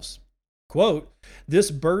themselves. Quote, this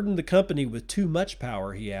burdened the company with too much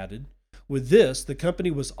power, he added. With this, the company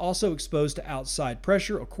was also exposed to outside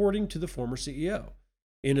pressure, according to the former CEO.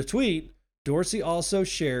 In a tweet, Dorsey also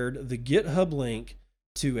shared the GitHub link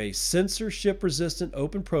to a censorship-resistant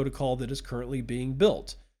open protocol that is currently being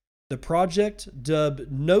built. The project,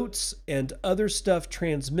 dubbed Notes and Other Stuff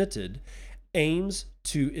Transmitted, aims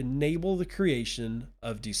to enable the creation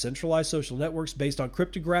of decentralized social networks based on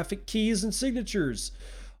cryptographic keys and signatures.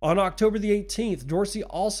 On October the 18th, Dorsey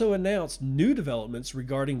also announced new developments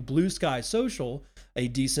regarding Blue Sky Social, a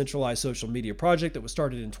decentralized social media project that was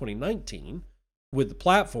started in 2019. With the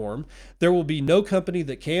platform, there will be no company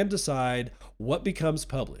that can decide what becomes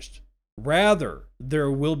published. Rather,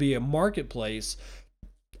 there will be a marketplace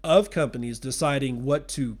of companies deciding what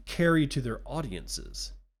to carry to their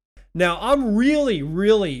audiences. Now, I'm really,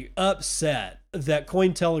 really upset that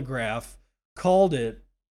Cointelegraph called it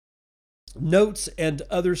notes and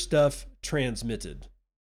other stuff transmitted.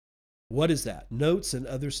 What is that? Notes and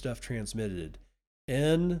other stuff transmitted.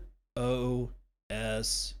 N-O-S-T-R.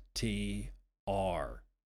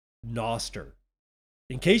 Nostr.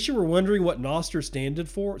 In case you were wondering what Nostr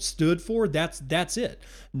stood for, that's it.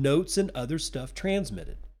 Notes and other stuff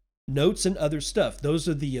transmitted. Notes and other stuff. Those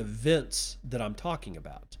are the events that I'm talking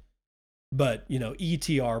about. But,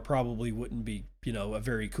 ETR probably wouldn't be, a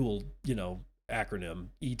very cool, acronym.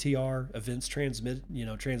 ETR, events transmitted,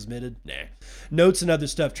 transmitted. Nah. Notes and other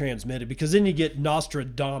stuff transmitted, because then you get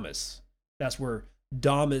Nostradamus. That's where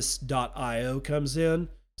Damus.io comes in.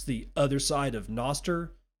 It's the other side of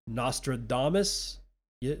Nostr. Nostradamus.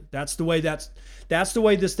 Yeah, that's the way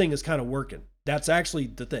this thing is kind of working. That's actually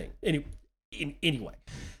the thing. Anyway,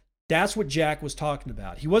 that's what Jack was talking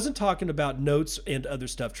about. He wasn't talking about notes and other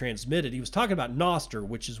stuff transmitted. He was talking about Nostr,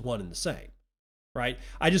 which is one and the same, right?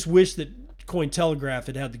 I just wish that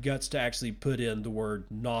Cointelegraph had the guts to actually put in the word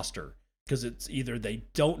Nostr, because it's either they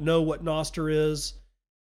don't know what Nostr is,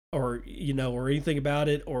 or anything about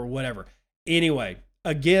it, or whatever. Anyway,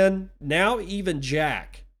 again, now even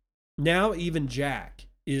Jack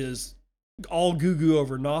is all goo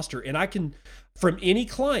over Nostr, and I can, from any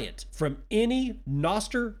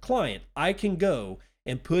Nostr client, I can go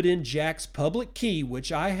and put in Jack's public key,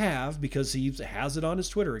 which I have because he has it on his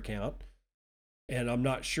Twitter account. And I'm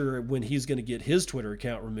not sure when he's going to get his Twitter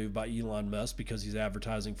account removed by Elon Musk because he's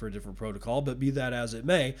advertising for a different protocol. But be that as it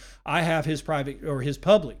may, I have his private or his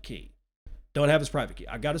public key. Don't have his private key.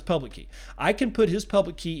 I got his public key. I can put his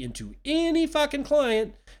public key into any fucking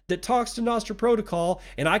client that talks to Nostr protocol,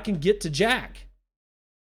 and I can get to Jack.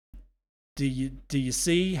 Do you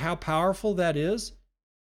see how powerful that is?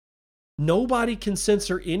 Nobody can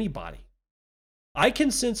censor anybody. I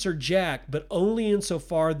can censor Jack, but only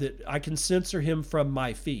insofar that I can censor him from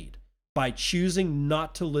my feed by choosing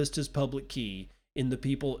not to list his public key in the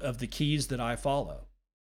people of the keys that I follow.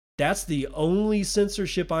 That's the only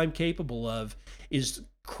censorship I'm capable of, is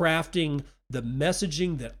crafting the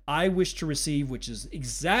messaging that I wish to receive, which is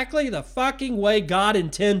exactly the fucking way God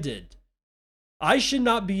intended. I should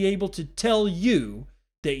not be able to tell you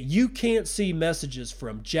that you can't see messages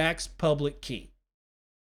from Jack's public key.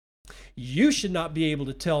 You should not be able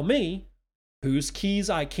to tell me whose keys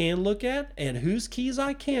I can look at and whose keys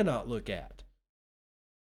I cannot look at.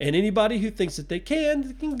 And anybody who thinks that they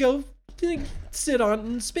can go sit on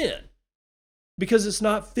and spin, because it's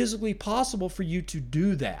not physically possible for you to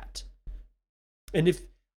do that. And if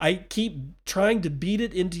I keep trying to beat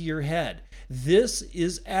it into your head, this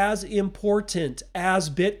is as important as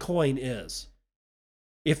Bitcoin is.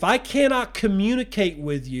 If I cannot communicate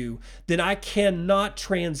with you, then I cannot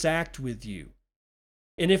transact with you.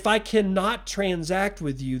 And if I cannot transact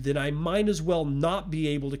with you, then I might as well not be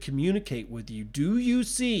able to communicate with you. Do you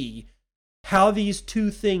see how these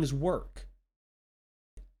two things work?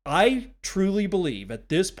 I truly believe at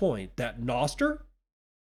this point that Nostr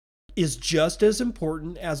is just as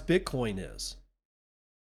important as Bitcoin is.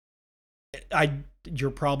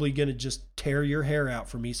 You're probably going to just tear your hair out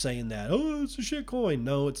for me saying that. Oh, it's a shit coin.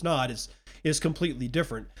 No, it's not. It's completely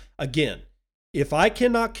different. Again, if I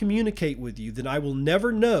cannot communicate with you, then I will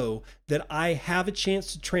never know that I have a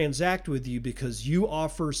chance to transact with you because you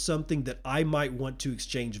offer something that I might want to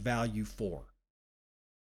exchange value for.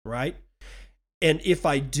 Right? And if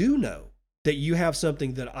I do know that you have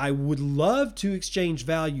something that I would love to exchange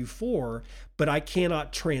value for, but I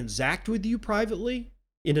cannot transact with you privately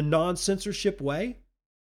in a non-censorship way,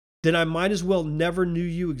 then I might as well never knew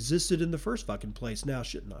you existed in the first fucking place now,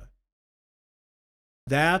 shouldn't I?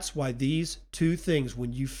 That's why these two things,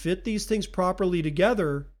 when you fit these things properly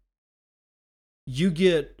together, you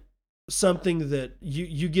get something that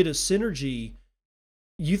you get a synergy.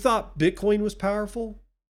 You thought Bitcoin was powerful?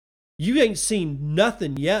 You ain't seen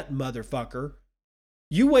nothing yet, motherfucker.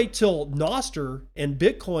 You wait till Nostr and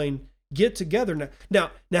Bitcoin get together.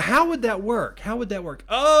 Now, how would that work? How would that work?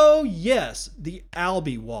 Oh, yes, the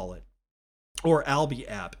Alby wallet or Alby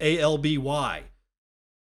app, ALBY.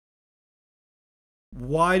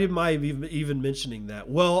 Why am I even mentioning that?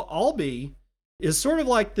 Well, Alby is sort of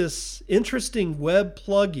like this interesting web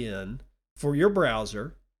plugin for your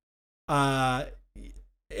browser. Yeah,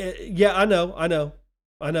 I know.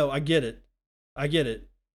 I get it.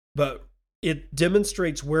 But it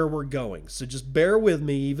demonstrates where we're going. So just bear with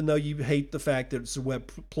me, even though you hate the fact that it's a web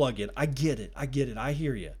plugin. I get it. I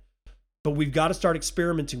hear you. But we've got to start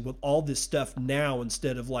experimenting with all this stuff now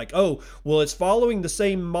instead of like, oh, well, it's following the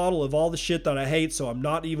same model of all the shit that I hate, so I'm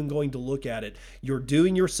not even going to look at it. You're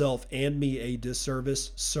doing yourself and me a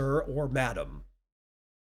disservice, sir or madam.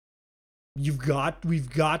 We've got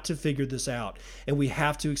to figure this out, and we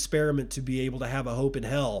have to experiment to be able to have a hope in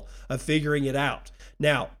hell of figuring it out.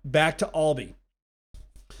 Now, back to Alby.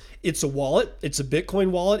 It's a wallet. It's a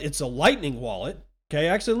Bitcoin wallet. It's a Lightning wallet. Okay,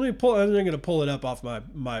 actually, I'm going to pull it up off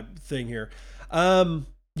my thing here.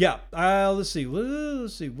 Yeah, let's see.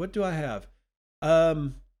 What do I have?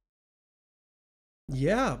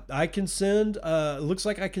 Yeah, I can send, it looks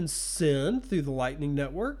like I can send through the Lightning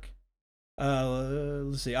Network.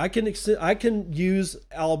 Let's see. I can use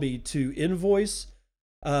Alby to invoice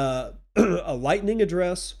a Lightning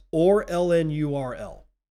address or LN URL.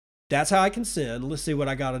 That's how I can send. Let's see what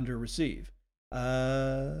I got under receive.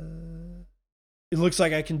 It looks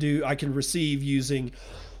like I can receive using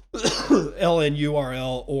LN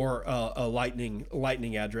URL or a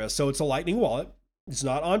Lightning address. So it's a Lightning wallet. It's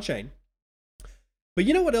not on chain. But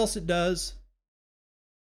you know what else it does?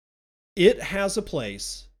 It has a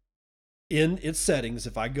place in its settings.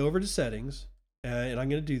 If I go over to settings, and I'm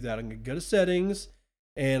going to do that, I'm going to go to settings,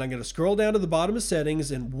 and I'm going to scroll down to the bottom of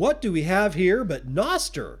settings. And what do we have here but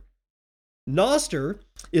Nostr? Nostr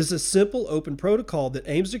is a simple open protocol that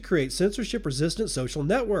aims to create censorship-resistant social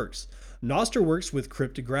networks. Nostr works with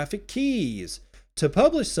cryptographic keys. To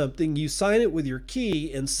publish something, you sign it with your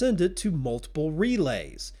key and send it to multiple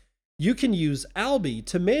relays. You can use Alby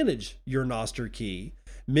to manage your Nostr key.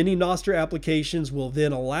 Many Nostr applications will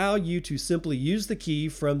then allow you to simply use the key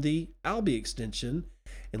from the Alby extension.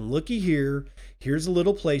 And looky here, here's a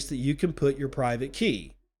little place that you can put your private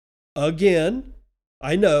key. Again,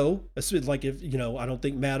 I know, like if, I don't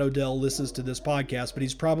think Matt Odell listens to this podcast, but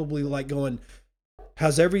he's probably like going,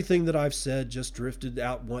 has everything that I've said just drifted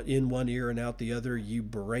out in one ear and out the other, you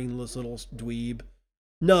brainless little dweeb?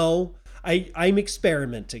 No, I'm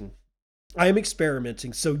experimenting.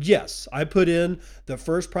 So yes, I put in the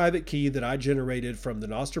first private key that I generated from the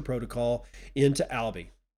Nostr protocol into Alby.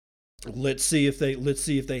 Let's see if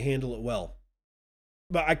they handle it well.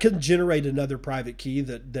 But I couldn't generate another private key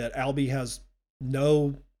that Alby has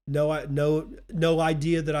no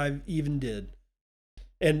idea that I even did.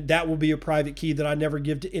 And that will be a private key that I never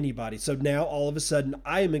give to anybody. So now all of a sudden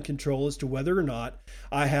I am in control as to whether or not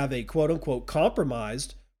I have a quote unquote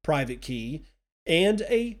compromised private key and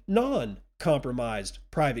a non-compromised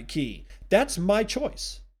private key. That's my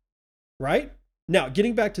choice, right? Now,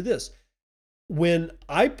 getting back to this, when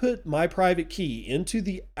I put my private key into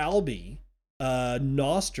the Alby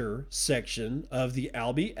Nostr section of the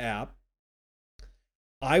Alby app,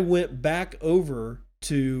 I went back over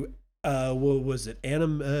to what was it?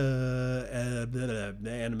 Animagus.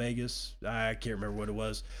 I can't remember what it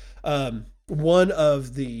was. One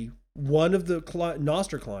of the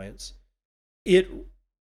Nostr clients. It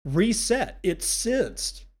reset. It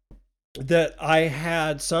sensed that I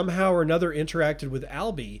had somehow or another interacted with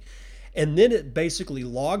Alby, and then it basically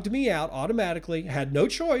logged me out automatically. Had no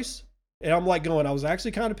choice, and I'm like going, I was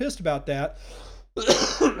actually kind of pissed about that.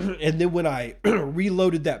 And then when I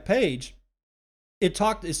reloaded that page, it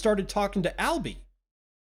started talking to Alby.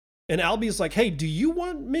 And Alby is like, hey, do you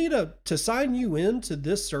want me to sign you into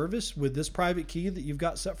this service with this private key that you've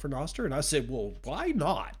got set for Nostr? And I said, well, why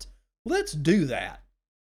not? Let's do that.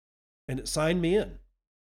 And it signed me in.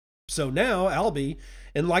 So now Alby,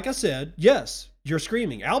 and like I said, yes, you're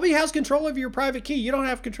screaming, Alby has control over your private key. You don't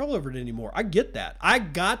have control over it anymore. I get that. I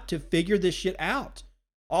got to figure this shit out.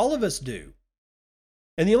 All of us do.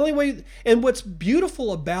 And the only way, and what's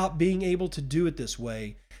beautiful about being able to do it this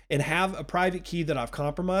way and have a private key that I've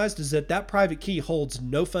compromised is that private key holds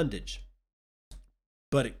no fundage.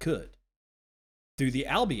 But it could. Through the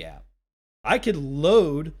Alby app. I could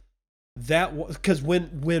load that, because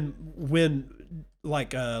when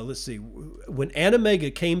let's see, when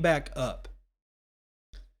Animega came back up,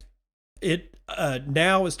 it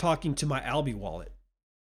now is talking to my Alby wallet.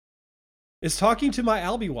 It's talking to my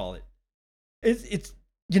Alby wallet. It's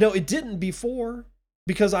it didn't before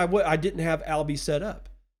because I didn't have Alby set up.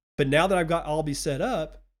 But now that I've got Alby set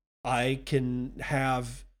up, I can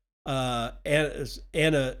have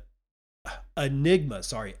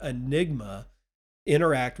Enigma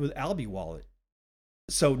interact with Alby wallet.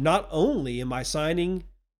 So not only am I signing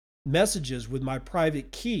messages with my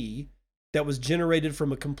private key that was generated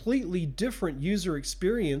from a completely different user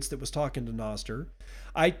experience that was talking to Nostr,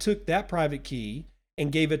 I took that private key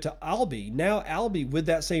and gave it to Alby. Now Alby, with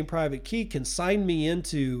that same private key, can sign me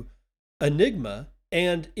into Enigma,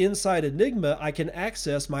 and inside Enigma, I can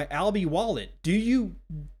access my Alby wallet. Do you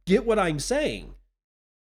get what I'm saying?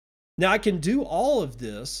 Now I can do all of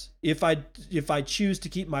this if I choose to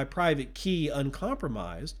keep my private key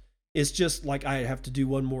uncompromised. It's just like I have to do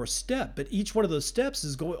one more step, but each one of those steps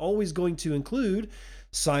is always going to include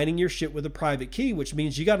signing your shit with a private key, which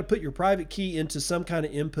means you got to put your private key into some kind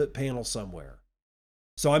of input panel somewhere.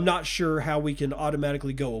 So I'm not sure how we can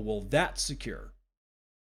automatically go, well, that's secure.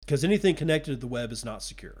 Because anything connected to the web is not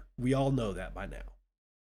secure. We all know that by now. I'm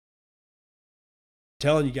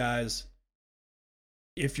telling you guys,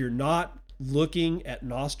 if you're not looking at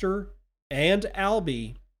Nostr and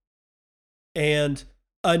Alby and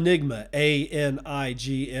Enigma,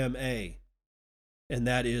 Anigma, and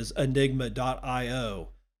that is enigma.io,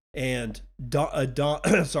 and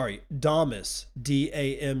Damus,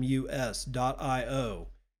 Damus.io,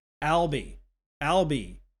 Alby,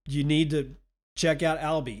 you need to check out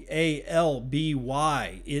Alby,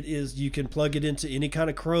 Alby. It is, you can plug it into any kind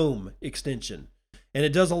of Chrome extension, and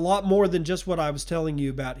it does a lot more than just what I was telling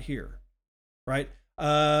you about here, right?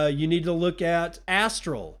 You need to look at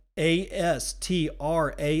Astral,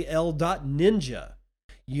 ASTRAL.ninja.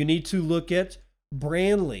 You need to look at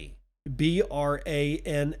Branly,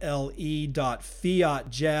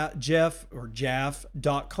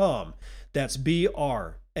 BRANLE.fiatjeff.com. That's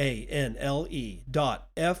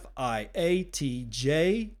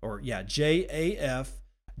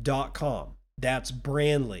BRANLE.FIATJ.jaf.com. That's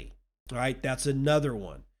Branly. All right, that's another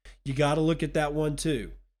one. You got to look at that one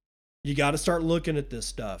too. You got to start looking at this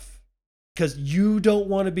stuff. Because you don't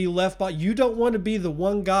want to be left by, you don't want to be the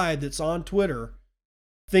one guy that's on Twitter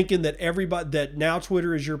thinking that that now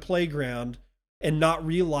Twitter is your playground and not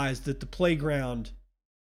realize that the playground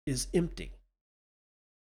is empty.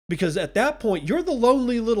 Because at that point, you're the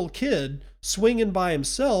lonely little kid swinging by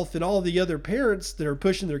himself, and all the other parents that are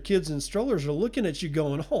pushing their kids in strollers are looking at you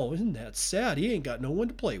going, oh, isn't that sad? He ain't got no one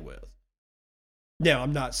to play with. Now,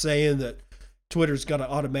 I'm not saying that Twitter's got to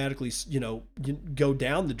automatically, go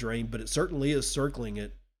down the drain, but it certainly is circling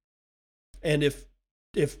it. And if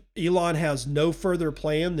Elon has no further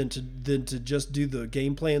plan than to just do the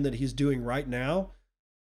game plan that he's doing right now,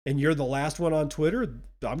 and you're the last one on Twitter,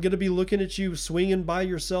 I'm going to be looking at you swinging by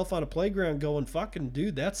yourself on a playground going, fucking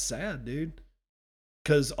dude, that's sad, dude.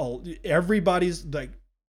 Because everybody's like,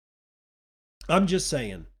 I'm just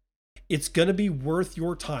saying, it's going to be worth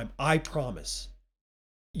your time. I promise.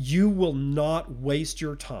 You will not waste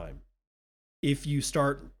your time if you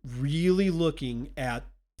start really looking at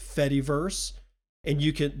Fediverse, and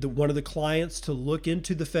you can, one of the clients to look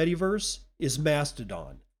into the Fediverse is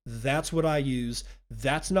Mastodon. That's what I use.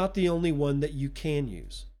 That's not the only one that you can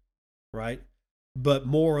use, right? But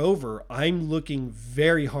moreover, I'm looking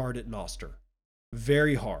very hard at Nostr,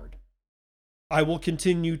 very hard. I will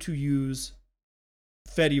continue to use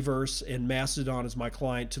Fediverse and Mastodon as my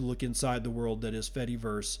client to look inside the world that is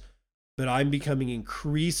Fediverse, but I'm becoming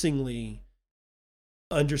increasingly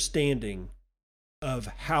understanding of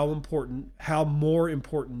how more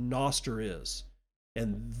important Nostr is,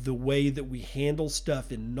 and the way that we handle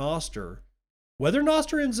stuff in Nostr. Whether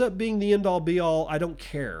Nostr ends up being the end-all be-all, I don't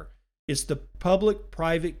care. It's the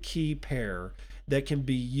public-private key pair that can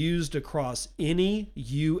be used across any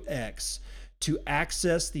UX to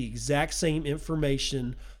access the exact same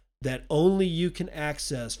information that only you can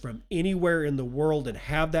access from anywhere in the world, and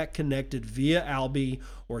have that connected via Alby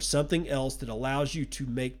or something else that allows you to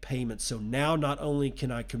make payments. So now not only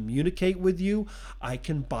can I communicate with you, I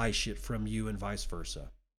can buy shit from you, and vice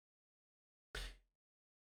versa.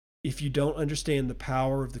 If you don't understand the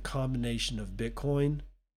power of the combination of Bitcoin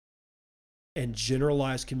and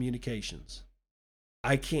generalized communications,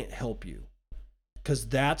 I can't help you, because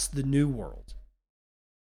that's the new world.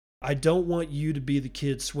 I don't want you to be the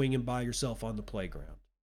kid swinging by yourself on the playground.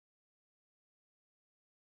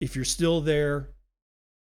 If you're still there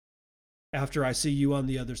after I see you on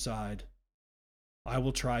the other side, I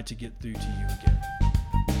will try to get through to you again.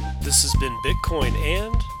 This has been Bitcoin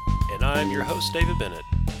and I'm your host, David Bennett.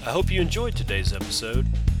 I hope you enjoyed today's episode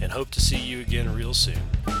and hope to see you again real soon.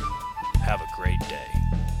 Have a great day.